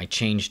I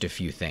changed a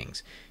few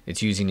things.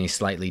 It's using a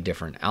slightly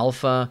different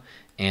alpha,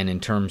 and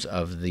in terms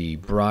of the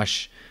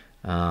brush,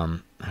 I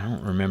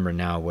don't remember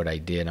now what I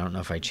did. I don't know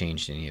if I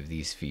changed any of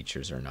these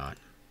features or not.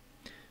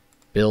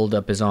 Build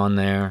up is on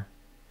there.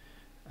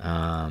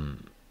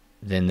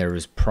 Then there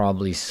was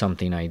probably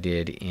something I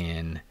did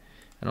in,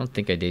 I don't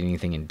think I did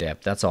anything in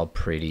depth. That's all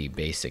pretty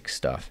basic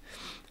stuff.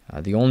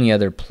 The only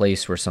other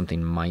place where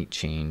something might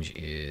change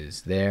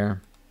is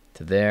there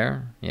to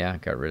there. Yeah,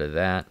 got rid of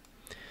that.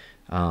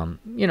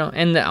 You know,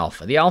 and the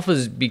alpha. The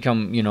alpha's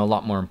become, you know, a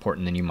lot more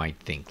important than you might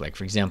think. Like,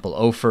 for example,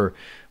 Ofer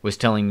was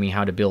telling me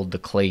how to build the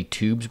clay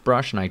tubes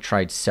brush, and I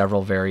tried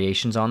several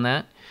variations on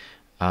that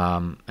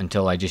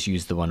until I just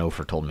used the one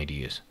Ofer told me to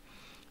use.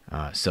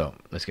 So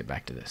let's get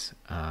back to this.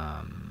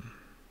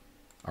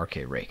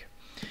 RK Rake.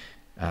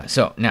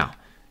 So now,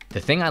 the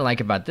thing I like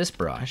about this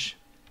brush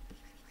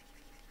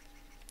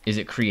is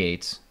it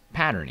creates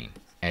patterning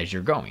as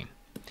you're going.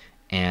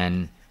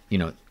 And, you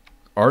know,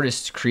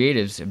 artists,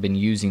 creatives have been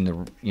using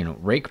the, you know,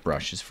 rake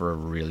brushes for a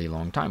really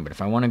long time. But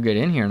if I want to get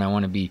in here and I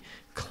want to be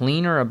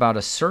cleaner about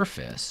a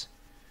surface,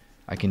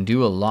 I can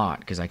do a lot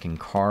because I can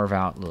carve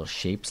out little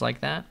shapes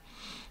like that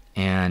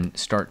and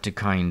start to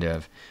kind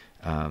of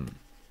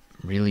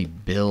really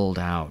build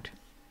out,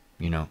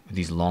 you know,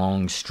 these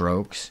long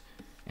strokes.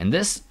 And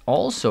this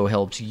also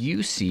helps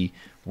you see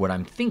what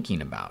I'm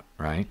thinking about,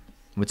 right?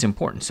 What's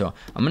important. So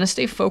I'm going to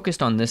stay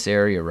focused on this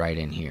area right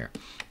in here.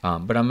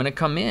 But I'm going to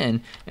come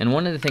in, and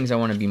one of the things I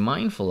want to be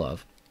mindful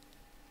of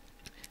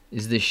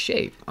is this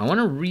shape. I want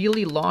to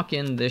really lock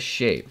in this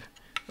shape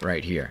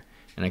right here.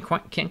 And I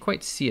can't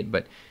quite see it,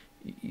 but,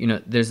 you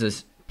know, there's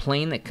this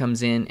plane that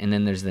comes in, and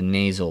then there's the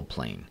nasal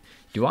plane.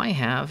 Do I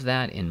have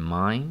that in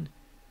mine?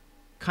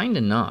 Kind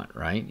of not,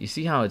 right? You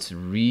see how it's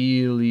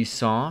really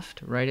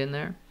soft right in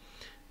there?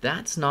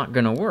 That's not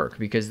going to work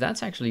because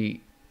that's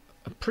actually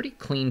a pretty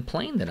clean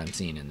plane that I'm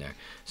seeing in there.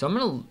 So I'm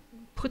going to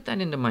put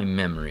that into my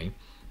memory,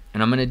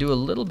 and I'm going to do a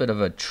little bit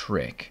of a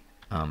trick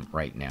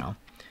right now.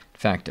 In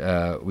fact,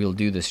 we'll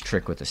do this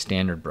trick with a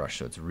standard brush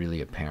so it's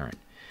really apparent.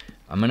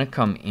 I'm going to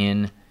come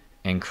in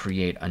and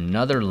create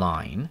another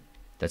line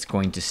that's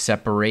going to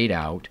separate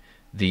out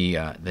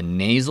the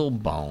nasal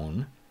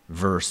bone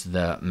versus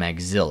the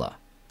maxilla.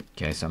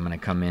 Okay, so I'm going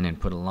to come in and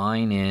put a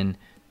line in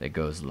that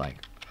goes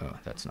like, oh,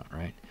 that's not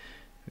right.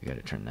 We got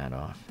to turn that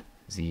off.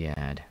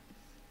 Z-add.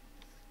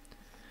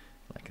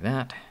 Like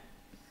that.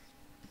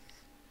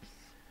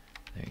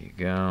 There you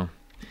go.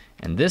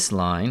 And this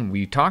line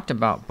we talked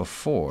about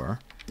before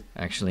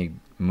actually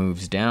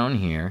moves down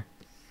here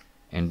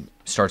and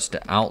starts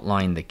to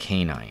outline the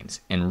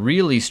canines and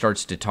really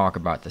starts to talk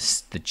about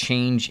the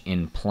change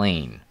in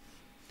plane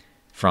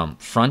from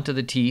front of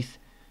the teeth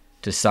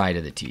to side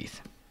of the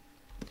teeth.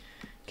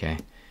 Okay,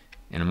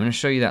 and I'm going to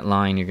show you that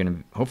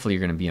line. Hopefully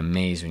you're going to be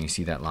amazed when you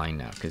see that line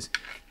now, because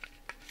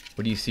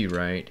what do you see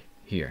right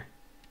here?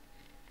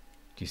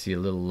 Do you see a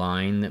little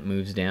line that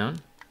moves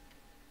down?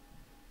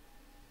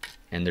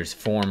 And there's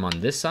form on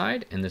this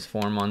side and there's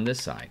form on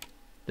this side.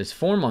 There's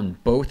form on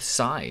both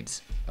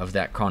sides of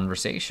that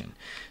conversation.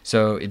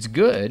 So it's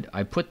good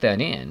I put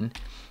that in,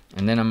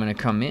 and then I'm going to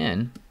come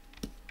in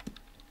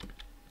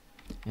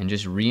and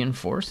just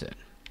reinforce it.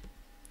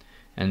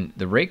 And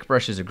the rake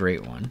brush is a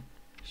great one.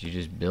 So you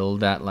just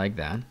build that like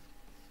that.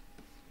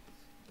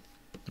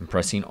 I'm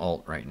pressing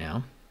Alt right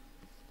now.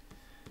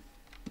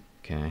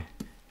 Okay,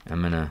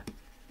 I'm going to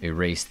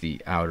erase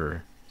the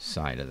outer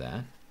side of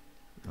that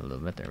a little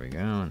bit. There we go,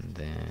 and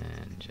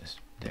then just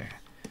there.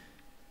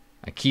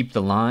 I keep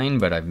the line,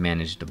 but I've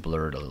managed to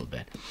blur it a little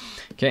bit.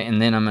 Okay,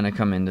 and then I'm going to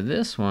come into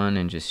this one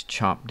and just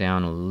chop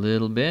down a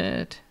little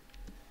bit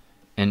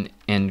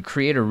and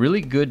create a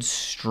really good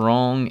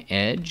strong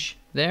edge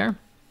there.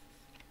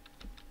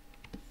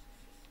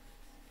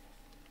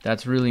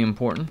 That's really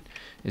important,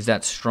 is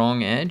that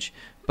strong edge.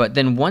 But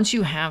then once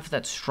you have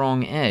that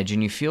strong edge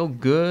and you feel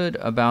good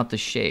about the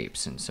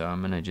shapes, and so I'm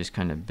going to just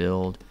kind of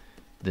build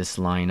this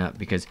line up,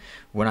 because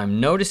what I'm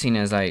noticing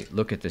as I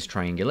look at this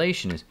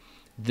triangulation is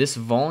this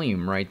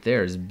volume right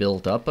there is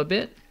built up a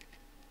bit.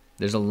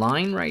 There's a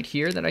line right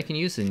here that I can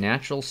use, a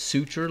natural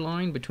suture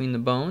line between the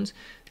bones.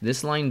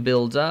 This line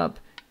builds up,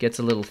 gets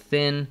a little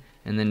thin,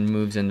 and then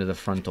moves into the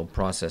frontal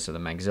process of the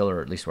maxilla,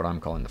 or at least what I'm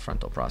calling the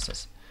frontal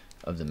process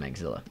of the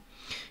maxilla.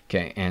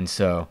 Okay, and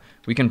so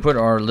we can put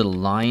our little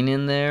line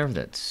in there,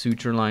 that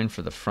suture line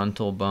for the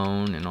frontal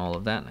bone and all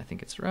of that, and I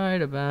think it's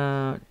right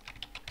about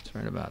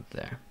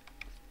there.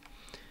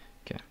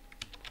 Okay.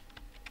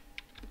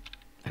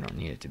 I don't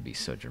need it to be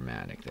so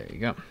dramatic. There you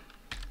go.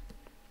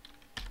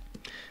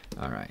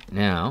 All right,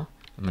 now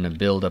I'm going to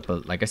build up,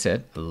 like I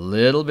said, a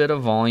little bit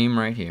of volume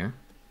right here.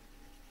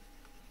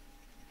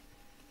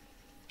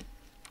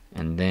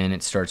 And then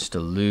it starts to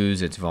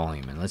lose its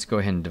volume. And let's go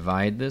ahead and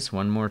divide this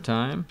one more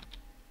time.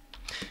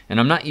 And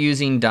I'm not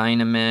using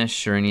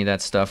Dynamesh or any of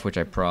that stuff, which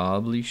I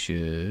probably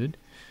should.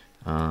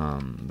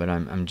 But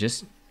I'm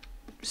just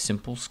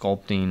simple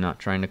sculpting, not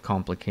trying to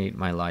complicate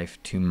my life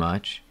too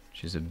much,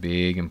 which is a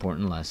big,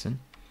 important lesson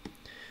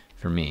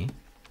for me.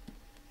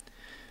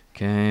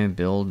 Okay,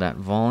 build that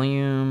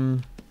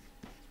volume,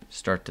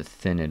 start to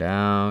thin it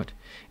out.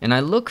 And I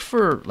look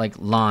for like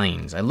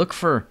lines. I look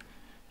for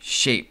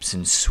shapes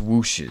and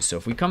swooshes. So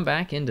if we come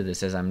back into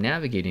this as I'm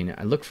navigating it,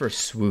 I look for a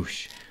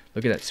swoosh.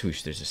 Look at that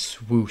swoosh. There's a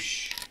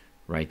swoosh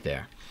right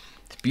there.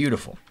 It's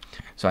beautiful.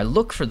 So I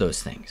look for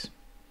those things,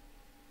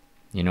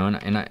 you know,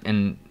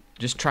 and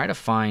just try to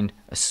find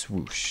a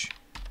swoosh.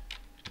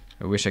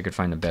 I wish I could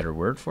find a better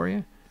word for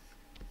you.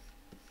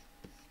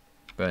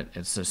 But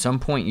at some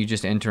point you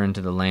just enter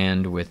into the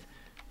land with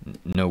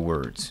no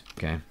words,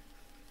 okay?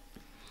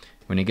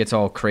 When it gets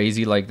all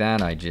crazy like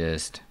that, I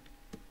need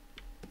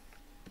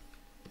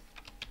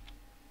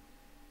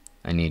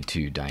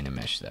to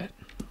Dynamesh that.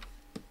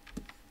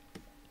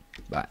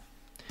 But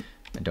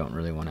I don't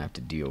really want to have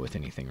to deal with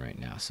anything right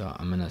now, so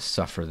I'm going to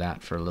suffer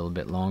that for a little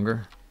bit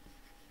longer.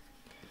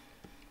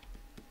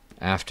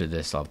 After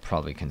this, I'll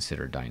probably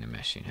consider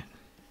Dynameshing it.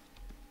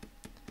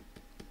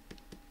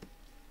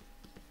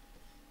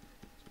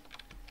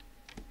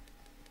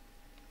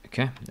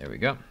 Okay, there we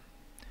go.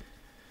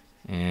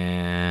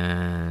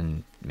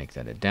 And make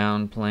that a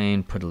down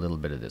plane, put a little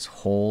bit of this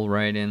hole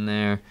right in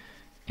there,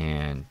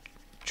 and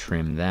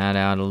trim that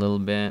out a little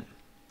bit.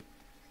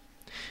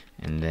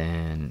 And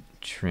then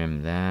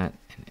trim that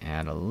and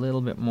add a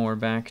little bit more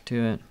back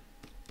to it.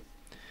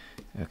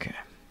 Okay,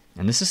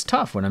 and this is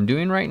tough. What I'm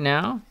doing right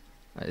now,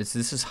 this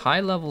is high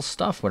level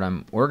stuff, what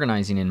I'm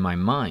organizing in my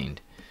mind.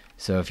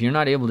 So if you're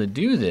not able to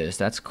do this,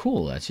 that's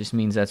cool. That just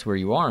means that's where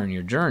you are in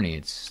your journey.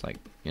 It's like,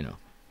 you know,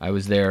 I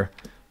was there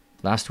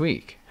last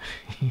week.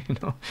 You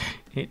know,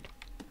 it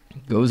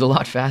goes a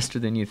lot faster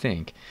than you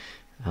think.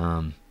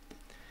 And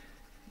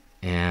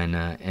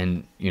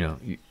you know,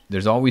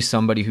 there's always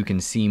somebody who can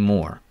see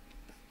more.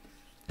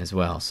 as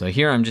well. So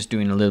here I'm just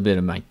doing a little bit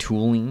of my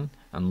tooling.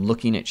 I'm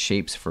looking at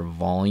shapes for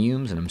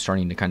volumes, and I'm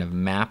starting to kind of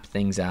map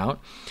things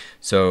out.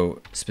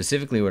 So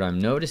specifically what I'm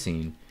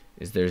noticing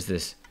is there's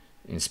this,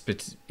 in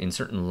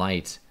certain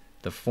lights,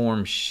 the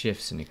form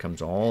shifts and it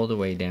comes all the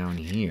way down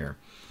here.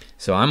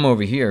 So I'm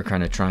over here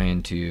kind of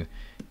trying to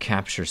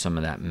capture some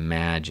of that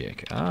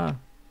magic. There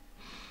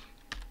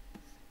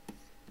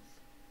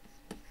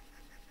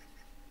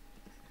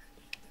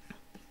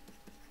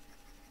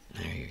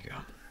you go.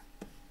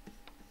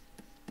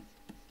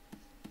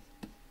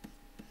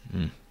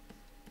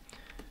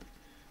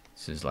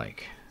 This is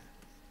like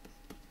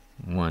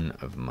one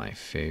of my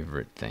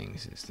favorite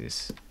things,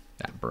 is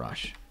that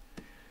brush.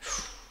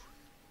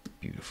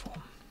 Beautiful.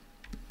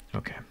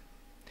 Okay.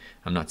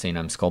 I'm not saying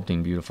I'm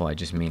sculpting beautiful, I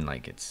just mean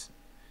like it's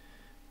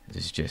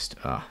just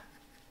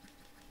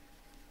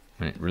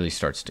when it really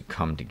starts to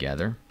come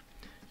together.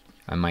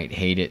 I might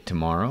hate it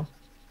tomorrow,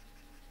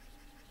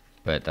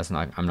 but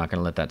I'm not going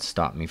to let that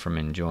stop me from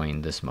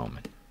enjoying this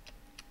moment.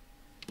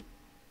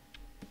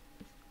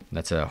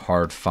 That's a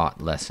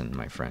hard-fought lesson,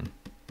 my friend.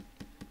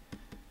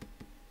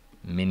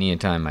 Many a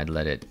time I'd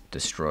let it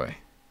destroy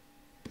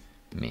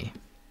me.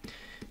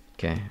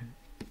 Okay,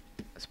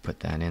 let's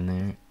put that in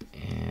there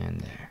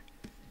and there.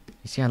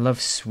 You see, I love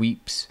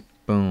sweeps,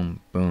 boom,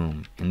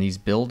 boom, and these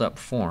build up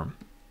form.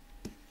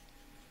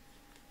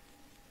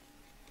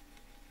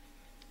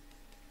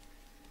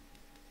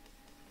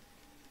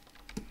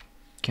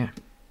 Okay.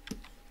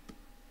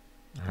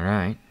 All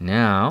right,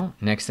 now,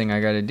 next thing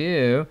I got to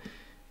do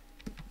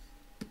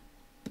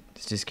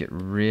is just get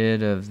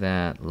rid of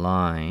that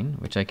line,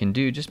 which I can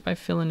do just by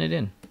filling it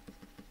in.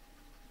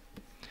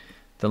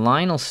 The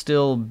line will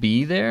still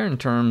be there in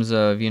terms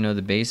of,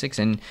 the basics,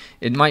 and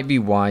it might be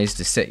wise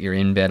to set your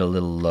embed a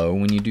little low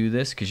when you do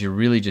this, because you're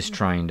really just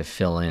trying to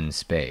fill in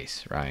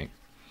space, right?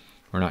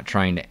 We're not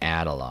trying to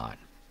add a lot.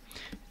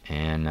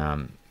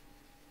 And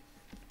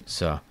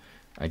so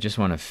I just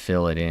want to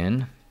fill it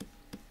in.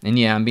 And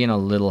yeah, I'm being a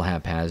little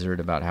haphazard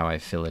about how I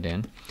fill it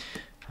in.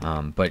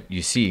 But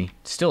you see,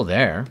 it's still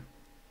there.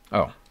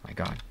 Oh, my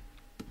God.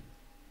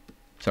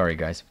 Sorry,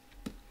 guys.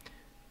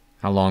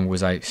 How long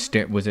was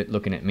was it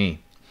looking at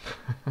me?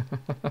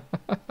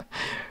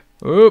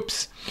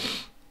 Oops.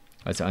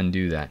 Let's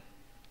undo that.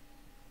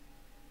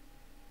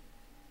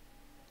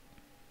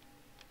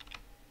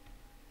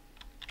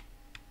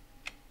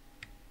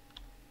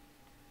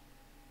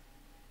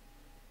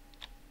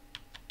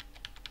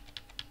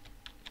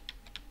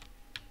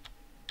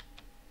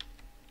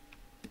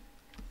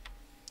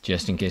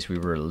 Just in case we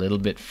were a little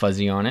bit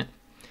fuzzy on it.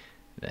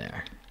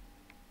 There.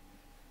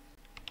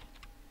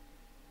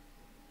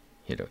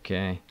 Hit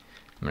OK.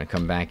 I'm going to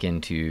come back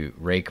into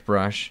rake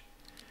brush.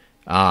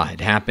 It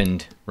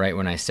happened right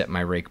when I set my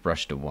rake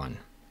brush to 1.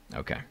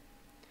 Okay.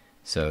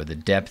 So the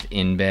depth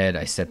in bed,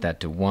 I set that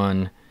to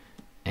 1.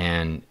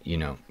 And,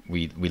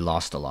 we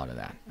lost a lot of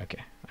that.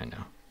 Okay, I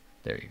know.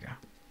 There you go.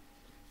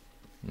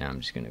 Now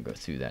I'm just going to go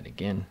through that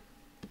again.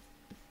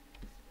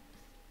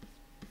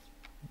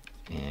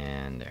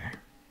 And there.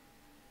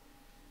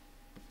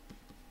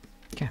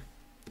 Okay.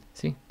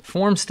 See?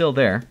 Form's still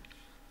there.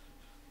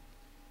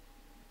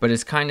 But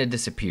it's kind of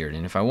disappeared.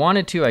 And if I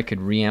wanted to, I could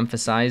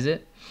re-emphasize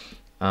it.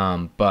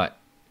 But,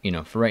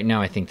 for right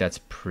now, I think that's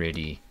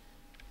pretty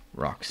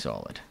rock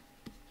solid.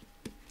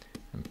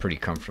 I'm pretty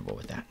comfortable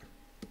with that.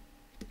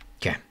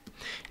 Okay.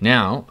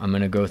 Now, I'm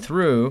going to go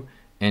through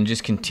and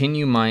just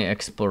continue my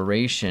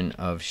exploration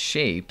of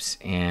shapes.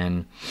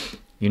 And,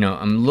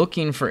 I'm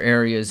looking for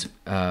areas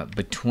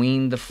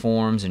between the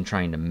forms and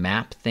trying to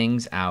map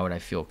things out. I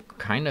feel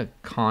kind of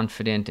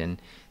confident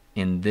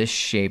in this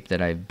shape that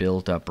I've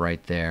built up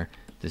right there.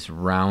 This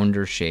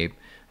rounder shape.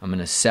 I'm going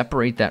to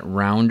separate that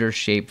rounder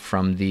shape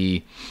from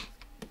the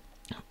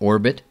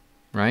orbit,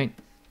 right?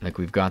 Like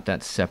we've got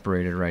that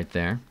separated right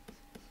there.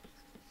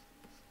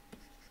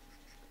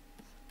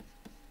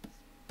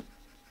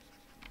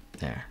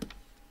 There.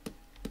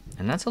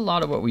 And that's a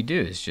lot of what we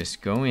do, is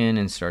just go in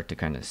and start to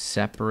kind of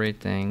separate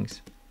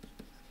things.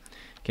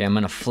 Okay, I'm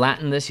going to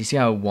flatten this. You see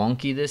how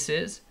wonky this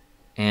is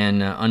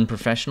and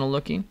unprofessional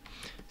looking?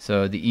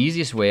 So the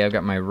easiest way, I've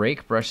got my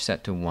rake brush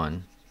set to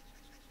 1.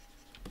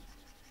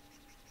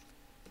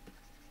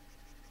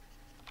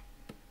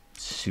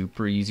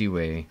 Super easy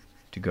way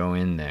to go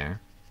in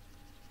there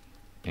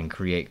and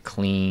create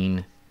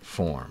clean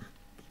form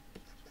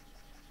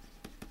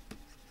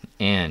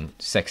and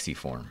sexy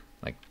form.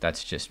 Like,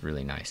 that's just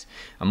really nice.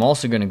 I'm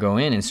also going to go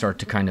in and start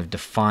to kind of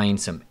define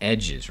some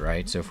edges,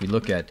 right? So if we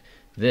look at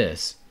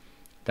this,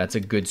 that's a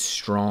good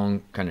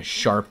strong kind of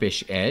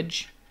sharpish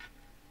edge.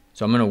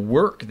 So I'm going to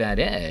work that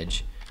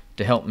edge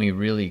to help me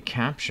really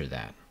capture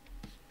that.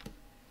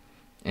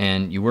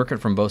 And you work it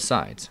from both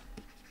sides.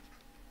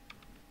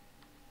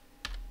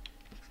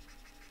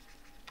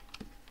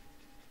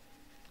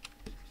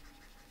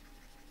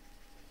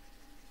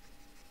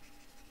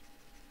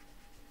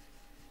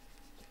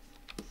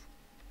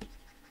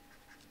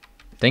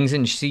 Things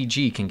in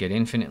CG can get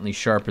infinitely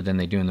sharper than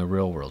they do in the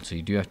real world, so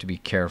you do have to be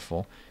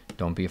careful.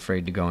 Don't be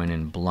afraid to go in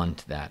and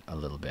blunt that a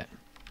little bit.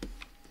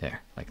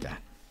 There, like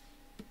that.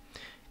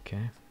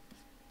 Okay.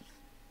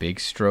 Big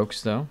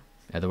strokes though,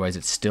 otherwise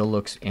it still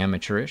looks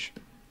amateurish.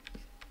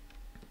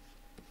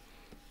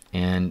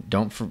 And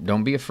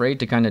don't be afraid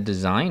to kind of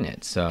design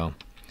it. So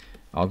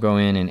I'll go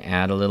in and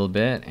add a little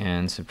bit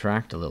and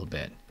subtract a little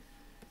bit.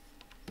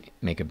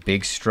 Make a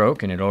big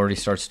stroke and it already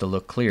starts to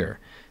look clear.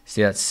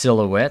 See that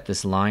silhouette,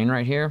 this line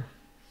right here?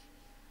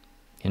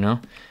 You know,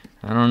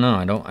 I don't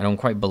know. I don't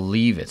quite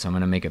believe it. So I'm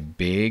going to make a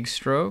big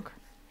stroke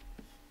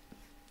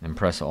and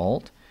press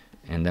Alt.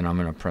 And then I'm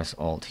going to press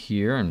Alt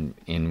here. And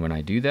when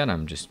I do that,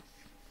 I'm just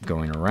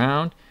going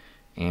around.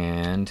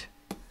 And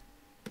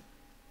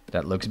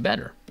that looks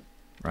better,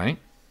 right?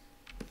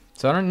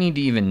 So I don't need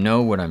to even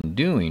know what I'm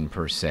doing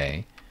per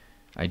se.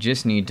 I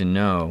just need to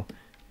know,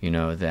 you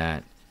know,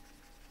 that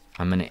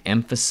I'm going to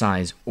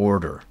emphasize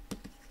order.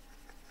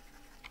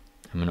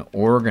 I'm going to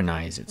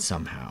organize it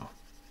somehow.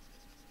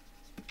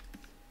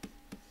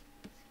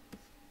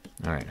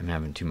 All right, I'm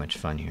having too much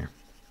fun here.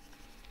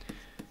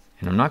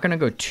 And I'm not going to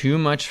go too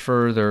much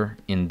further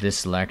in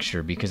this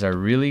lecture because I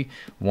really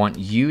want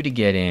you to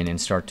get in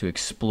and start to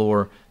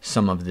explore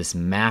some of this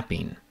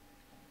mapping,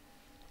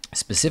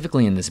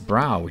 specifically in this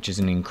brow, which is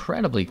an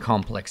incredibly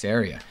complex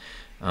area,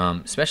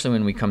 especially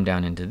when we come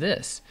down into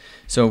this.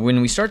 So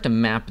when we start to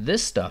map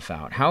this stuff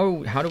out,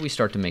 how do we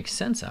start to make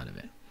sense out of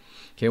it?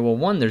 Okay, well,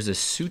 one, there's a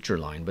suture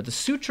line, but the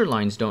suture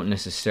lines don't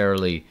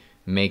necessarily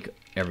make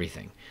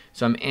everything.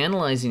 So I'm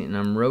analyzing it and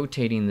I'm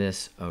rotating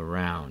this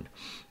around.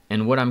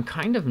 And what I'm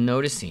kind of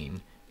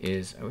noticing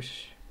is,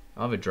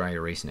 I'll have a dry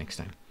erase next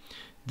time.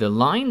 The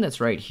line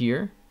that's right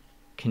here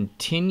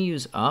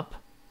continues up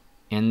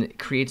and it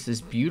creates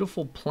this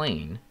beautiful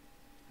plane.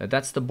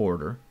 That's the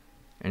border.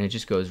 And it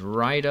just goes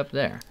right up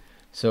there.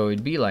 So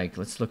it'd be like,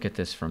 let's look at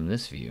this from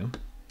this view.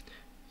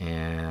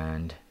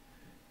 And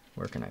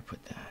where can I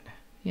put that?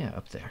 Yeah,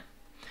 up there.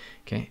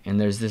 Okay, and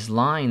there's this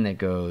line that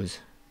goes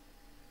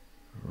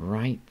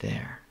right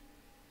there.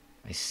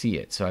 I see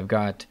it. So I've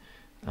got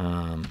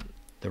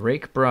the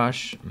rake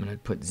brush. I'm going to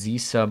put Z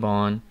sub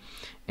on.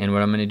 And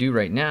what I'm going to do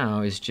right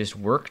now is just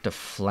work to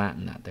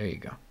flatten that. There you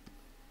go.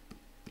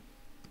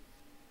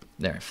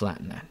 There,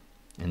 flatten that.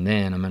 And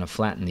then I'm going to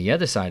flatten the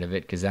other side of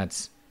it because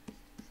that's,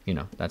 you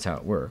know, that's how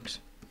it works.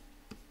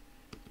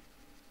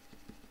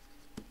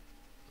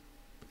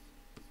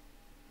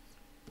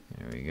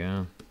 There we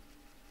go.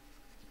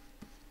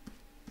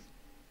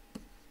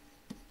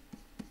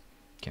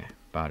 Okay,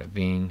 bada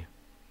bing.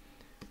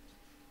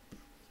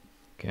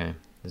 Okay,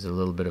 there's a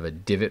little bit of a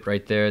divot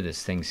right there.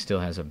 This thing still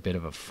has a bit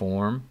of a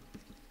form.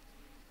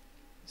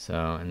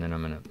 So, and then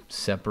I'm going to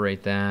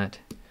separate that.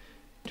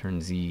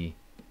 Turn Z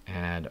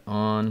add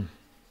on.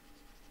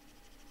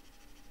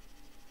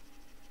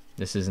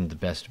 This isn't the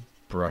best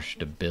brush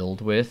to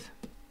build with,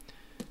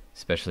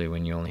 especially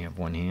when you only have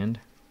one hand.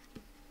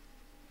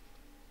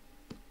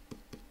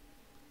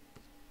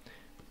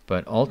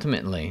 But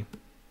ultimately,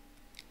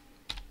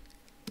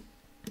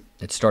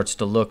 it starts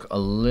to look a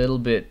little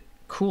bit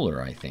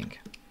cooler, I think.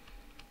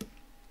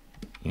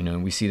 You know,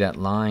 we see that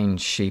line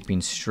shaping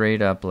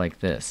straight up like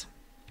this.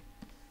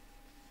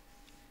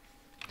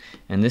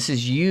 And this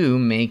is you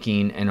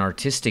making an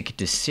artistic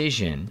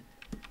decision,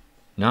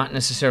 not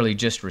necessarily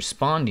just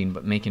responding,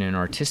 but making an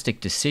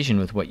artistic decision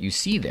with what you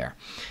see there.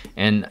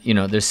 And, you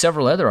know, there's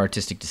several other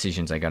artistic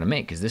decisions I got to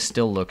make because this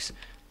still looks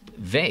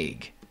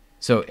vague.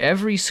 So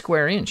every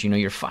square inch, you know,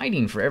 you're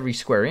fighting for every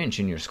square inch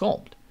in your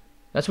sculpt.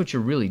 That's what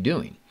you're really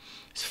doing.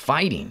 It's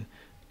fighting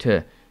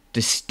to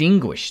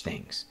distinguish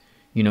things.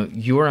 You know,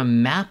 you're a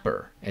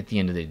mapper at the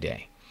end of the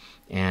day.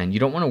 And you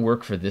don't want to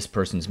work for this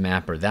person's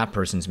map or that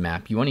person's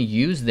map. You want to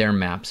use their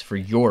maps for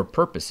your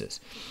purposes.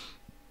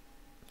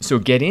 So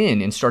get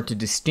in and start to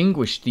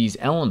distinguish these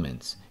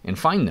elements and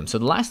find them. So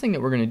the last thing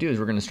that we're going to do is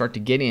we're going to start to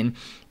get in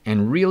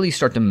and really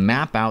start to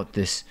map out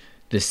this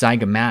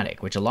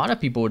zygomatic, which a lot of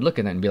people would look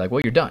at that and be like,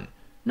 well, you're done.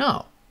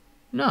 No.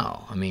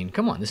 I mean,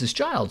 come on. This is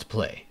child's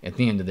play at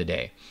the end of the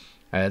day.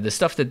 The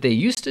stuff that they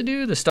used to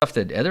do, the stuff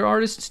that other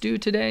artists do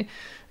today,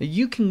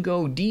 you can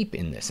go deep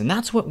in this. And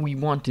that's what we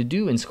want to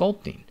do in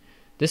sculpting.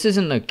 This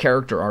isn't a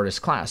character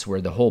artist class where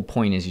the whole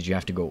point is you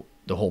have to go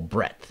the whole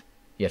breadth.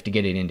 You have to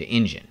get it into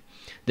engine.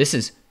 This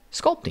is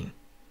sculpting.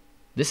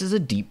 This is a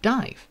deep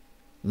dive.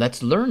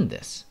 Let's learn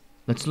this.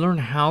 Let's learn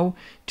how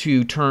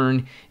to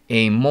turn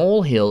a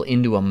molehill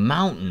into a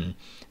mountain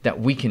that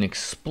we can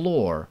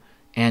explore.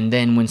 And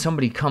then when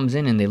somebody comes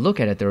in and they look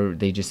at it,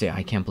 they just say,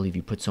 I can't believe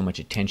you put so much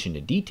attention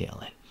to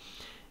detail in.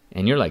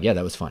 And you're like, yeah,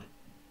 that was fun.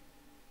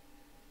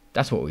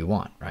 That's what we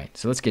want, right?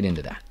 So let's get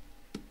into that.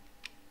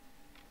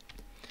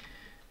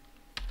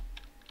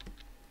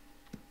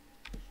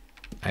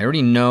 I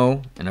already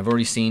know, and I've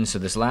already seen, so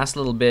this last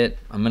little bit,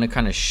 I'm going to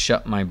kind of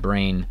shut my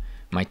brain,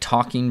 my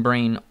talking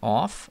brain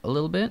off a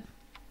little bit.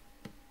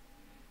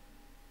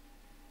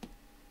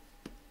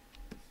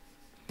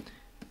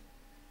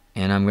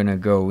 And I'm going to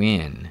go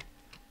in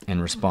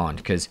and respond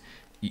because,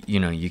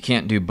 you know, you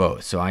can't do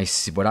both. So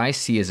what I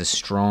see is a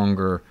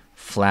stronger,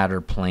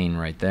 flatter plane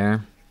right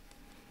there.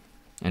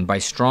 And by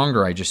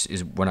stronger,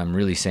 is what I'm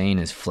really saying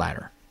is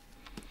flatter.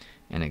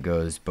 And it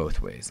goes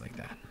both ways like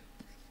that.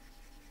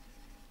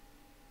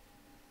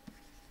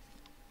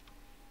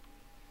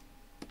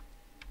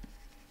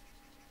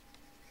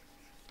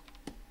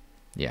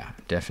 Yeah,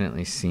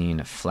 definitely seeing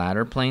a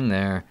flatter plane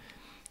there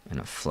and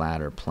a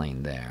flatter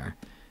plane there.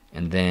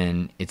 And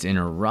then it's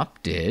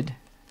interrupted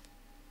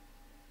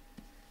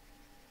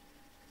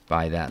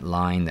by that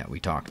line that we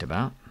talked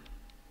about.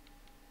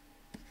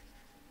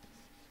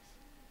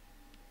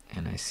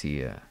 And I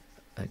see a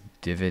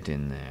divot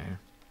in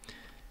there.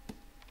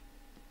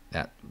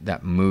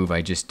 That move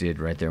I just did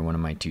right there, one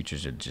of my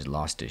teachers had just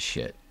lost his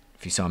shit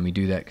if you saw me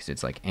do that, because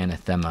it's like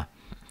anathema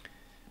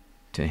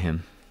to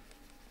him.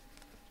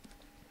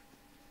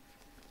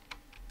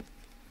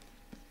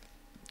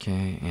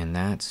 Okay, and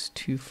that's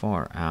too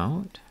far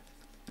out.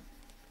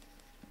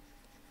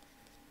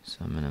 So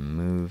I'm going to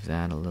move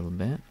that a little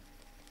bit.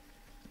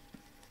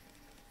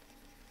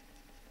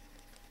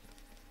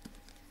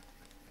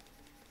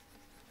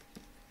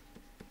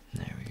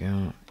 There we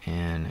go.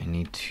 And I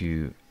need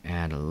to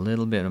add a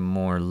little bit of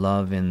more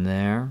love in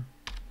there.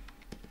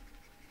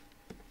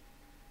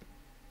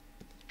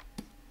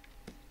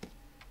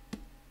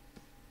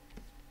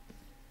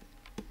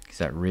 Because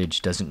that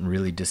ridge doesn't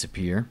really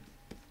disappear.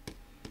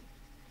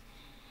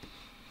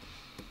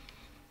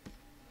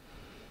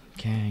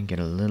 Okay, get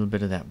a little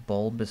bit of that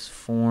bulbous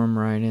form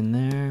right in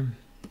there.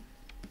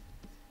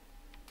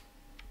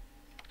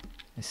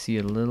 I see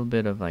a little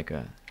bit of like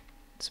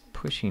it's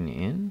pushing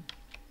in.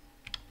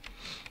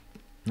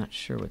 Not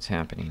sure what's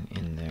happening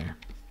in there.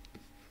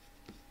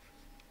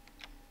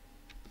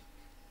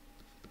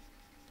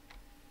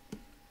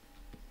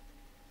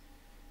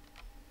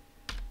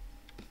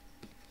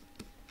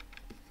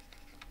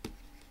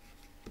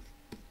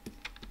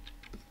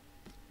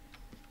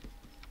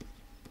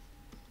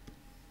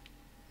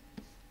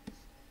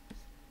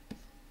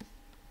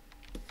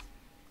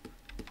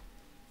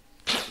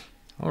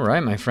 All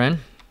right, my friend.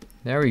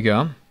 There we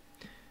go.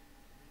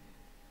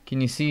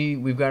 Can you see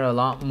we've got a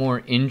lot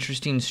more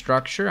interesting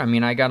structure? I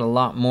mean, I got a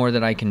lot more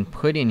that I can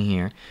put in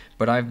here,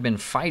 but I've been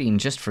fighting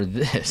just for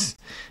this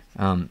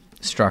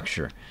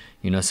structure,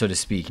 you know, so to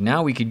speak.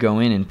 Now we could go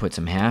in and put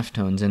some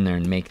halftones in there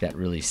and make that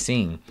really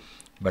sing,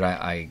 but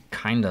I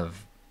kind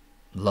of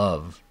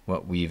love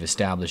what we've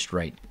established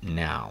right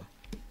now.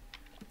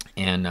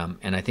 And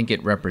I think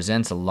it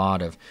represents a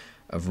lot of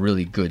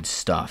really good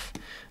stuff.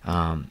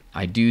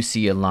 I do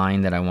see a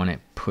line that I want to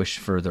push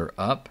further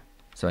up.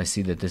 So I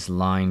see that this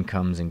line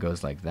comes and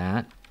goes like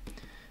that.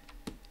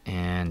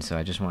 And so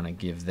I just want to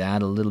give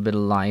that a little bit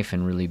of life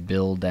and really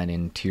build that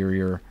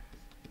interior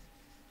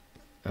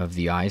of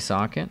the eye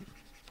socket.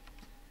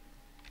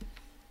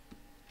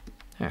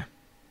 There.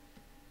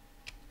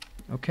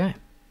 Okay.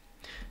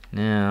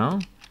 Now,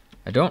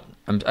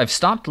 I've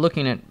stopped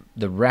looking at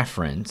the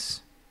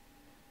reference.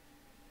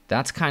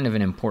 That's kind of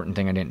an important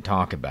thing I didn't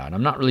talk about.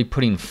 I'm not really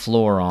putting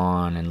floor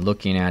on and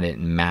looking at it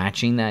and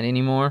matching that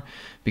anymore,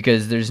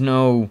 because there's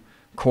no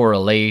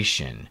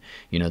correlation.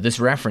 You know, this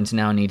reference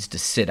now needs to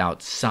sit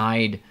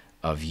outside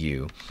of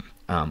you.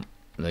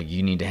 Like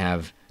you need to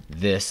have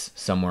this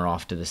somewhere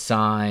off to the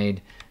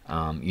side.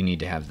 You need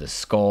to have the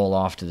skull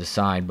off to the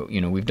side. But,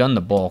 you know, we've done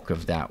the bulk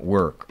of that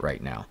work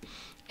right now.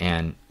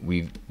 And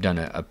we've done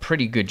a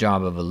pretty good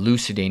job of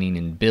elucidating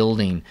and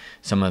building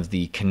some of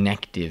the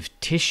connective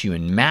tissue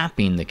and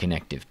mapping the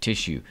connective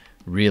tissue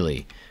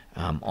really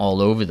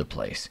all over the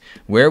place.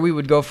 Where we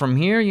would go from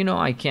here, you know,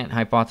 I can't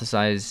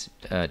hypothesize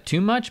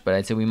too much, but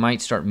I'd say we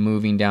might start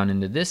moving down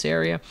into this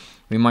area.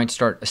 We might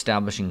start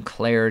establishing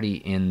clarity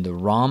in the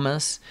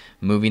ramus,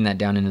 moving that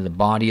down into the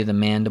body of the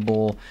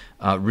mandible,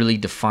 really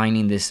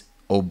defining this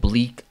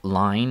oblique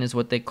line is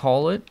what they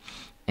call it,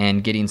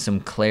 and getting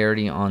some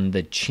clarity on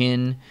the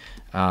chin.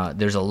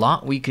 There's a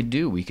lot we could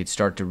do. We could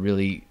start to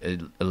really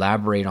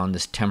elaborate on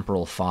this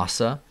temporal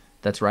fossa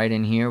that's right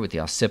in here with the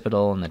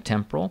occipital and the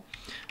temporal.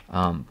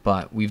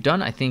 But we've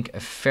done, I think, a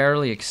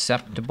fairly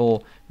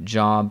acceptable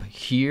job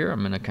here.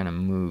 I'm going to kind of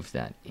move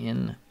that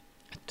in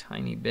a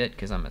tiny bit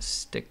because I'm a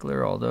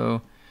stickler,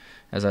 although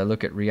as I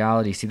look at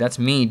reality, see, that's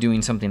me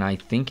doing something I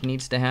think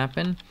needs to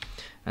happen,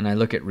 and I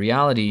look at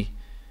reality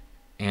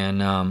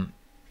and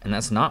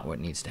that's not what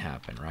needs to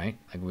happen, right?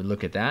 Like we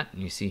look at that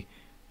and you see,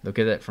 look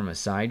at that from a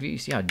side view. You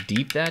see how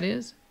deep that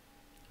is?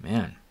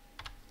 Man.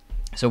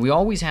 So we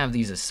always have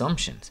these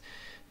assumptions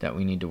that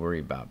we need to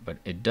worry about, but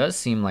it does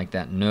seem like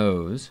that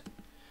nose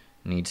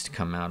needs to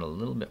come out a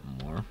little bit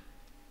more.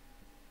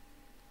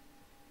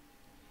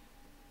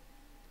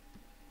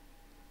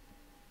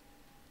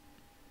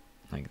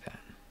 Like that.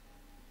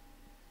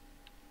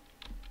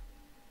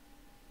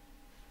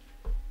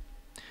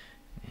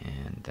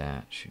 And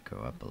that should go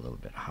up a little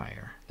bit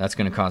higher. That's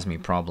going to cause me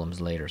problems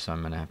later, so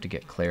I'm going to have to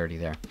get clarity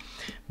there.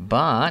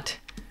 But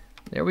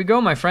there we go,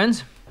 my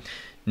friends.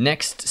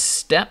 Next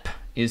step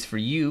is for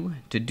you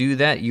to do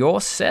that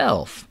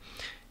yourself.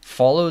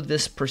 Follow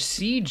this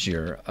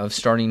procedure of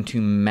starting to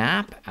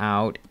map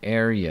out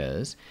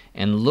areas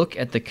and look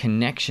at the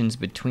connections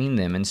between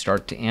them and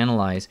start to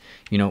analyze,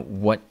 you know,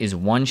 what is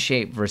one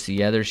shape versus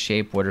the other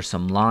shape? What are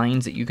some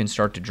lines that you can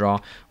start to draw?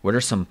 What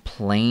are some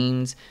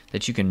planes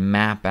that you can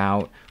map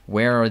out?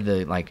 Where are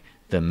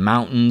the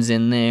mountains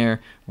in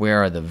there?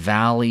 Where are the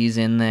valleys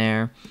in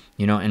there?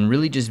 You know, and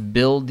really just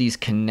build these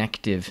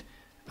connective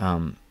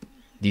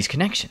these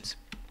connections.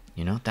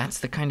 You know, that's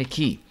the kind of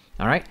key.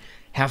 All right,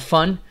 have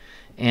fun,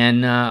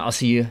 and I'll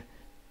see you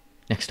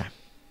next time.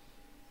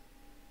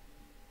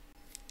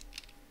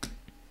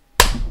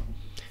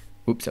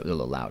 Oops, that was a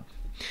little loud.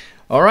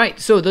 All right,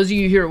 so those of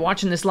you here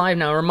watching this live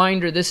now, a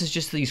reminder, this is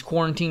just these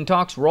quarantine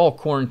talks. We're all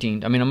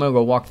quarantined. I mean, I'm going to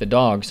go walk the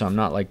dog, so I'm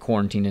not like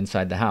quarantined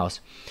inside the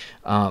house.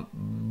 But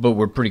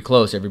we're pretty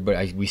close.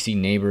 Everybody, we see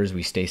neighbors.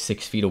 We stay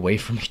 6 feet away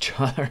from each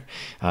other.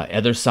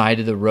 Other side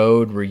of the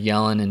road, we're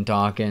yelling and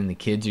talking. The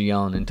kids are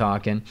yelling and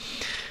talking.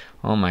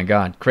 Oh, my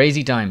God.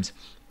 Crazy times.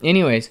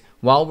 Anyways,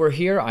 while we're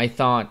here, I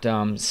thought,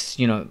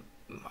 you know,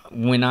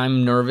 when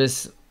I'm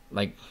nervous,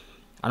 like,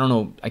 I don't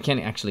know, I can't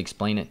actually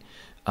explain it.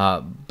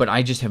 But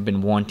I just have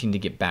been wanting to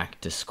get back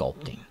to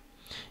sculpting,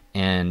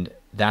 and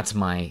that's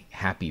my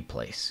happy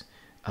place.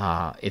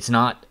 It's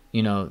not,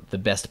 you know, the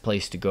best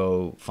place to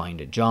go find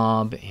a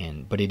job,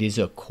 but it is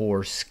a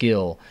core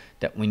skill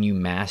that when you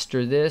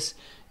master this,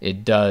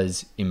 it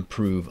does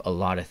improve a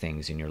lot of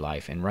things in your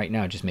life. And right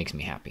now, it just makes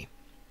me happy.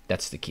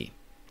 That's the key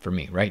for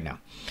me right now.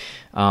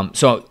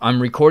 So I'm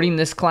recording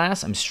this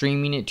class. I'm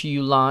streaming it to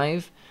you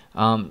live.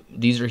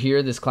 These are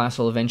here. This class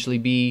will eventually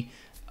be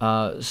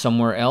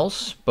somewhere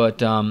else, but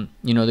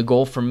you know, the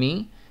goal for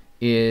me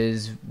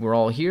is we're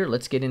all here.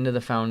 Let's get into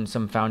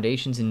some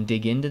foundations and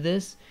dig into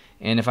this.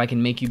 And if I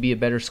can make you be a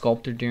better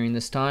sculptor during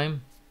this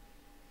time,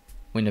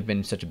 wouldn't have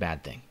been such a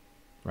bad thing,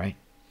 right?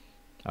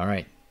 All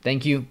right.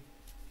 Thank you.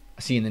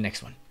 I'll see you in the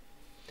next one.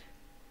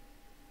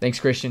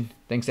 Thanks, Christian.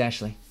 Thanks,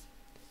 Ashley.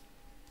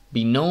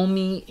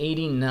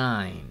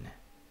 Binomi89.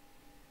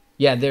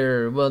 Yeah,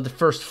 well, the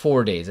first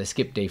 4 days. I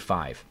skipped day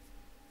 5.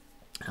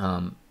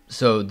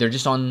 So they're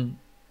just in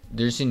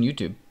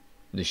YouTube.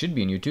 They should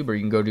be in YouTube, or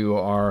you can go to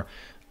our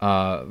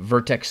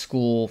Vertex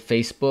School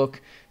Facebook.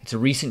 It's a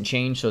recent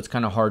change, so it's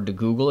kind of hard to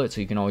Google it.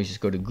 So you can always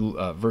just go to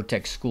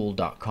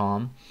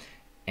vertexschool.com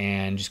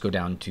and just go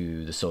down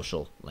to the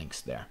social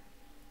links there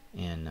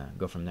and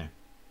go from there.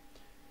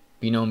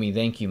 Binomi,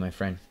 thank you, my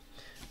friend.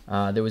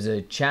 There was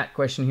a chat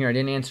question here. I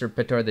didn't answer,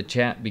 Petar, the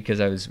chat because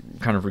I was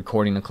kind of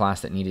recording a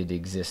class that needed to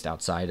exist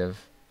outside of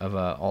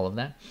all of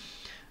that.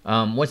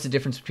 What's the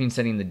difference between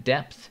setting the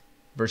depth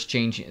versus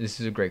changing? This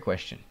is a great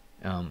question.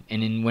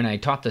 And when I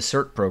taught the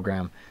CERT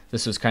program,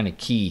 this was kind of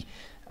key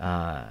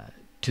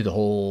to the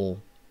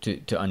whole,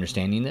 to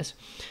understanding this.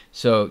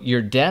 So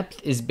your depth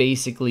is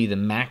basically the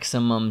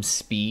maximum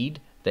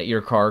speed that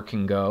your car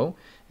can go.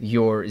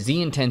 Your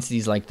Z intensity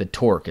is like the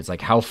torque. It's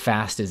like how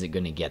fast is it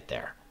going to get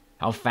there?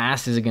 How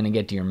fast is it going to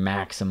get to your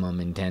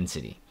maximum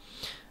intensity?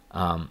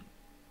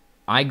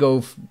 I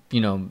go,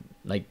 you know,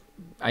 like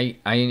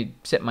I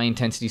set my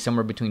intensity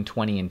somewhere between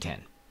 20 and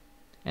 10.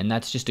 And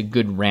that's just a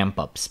good ramp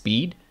up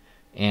speed.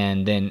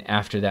 And then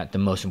after that, the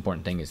most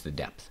important thing is the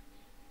depth.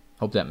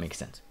 Hope that makes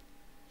sense.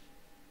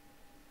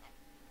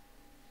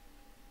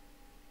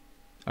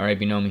 All right,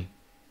 Binomi.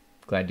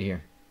 Glad to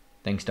hear.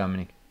 Thanks,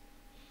 Dominic.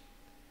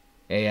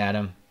 Hey,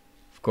 Adam.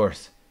 Of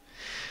course.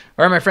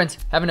 All right, my friends.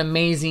 Have an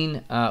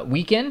amazing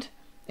weekend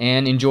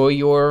and enjoy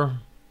your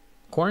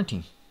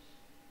quarantine.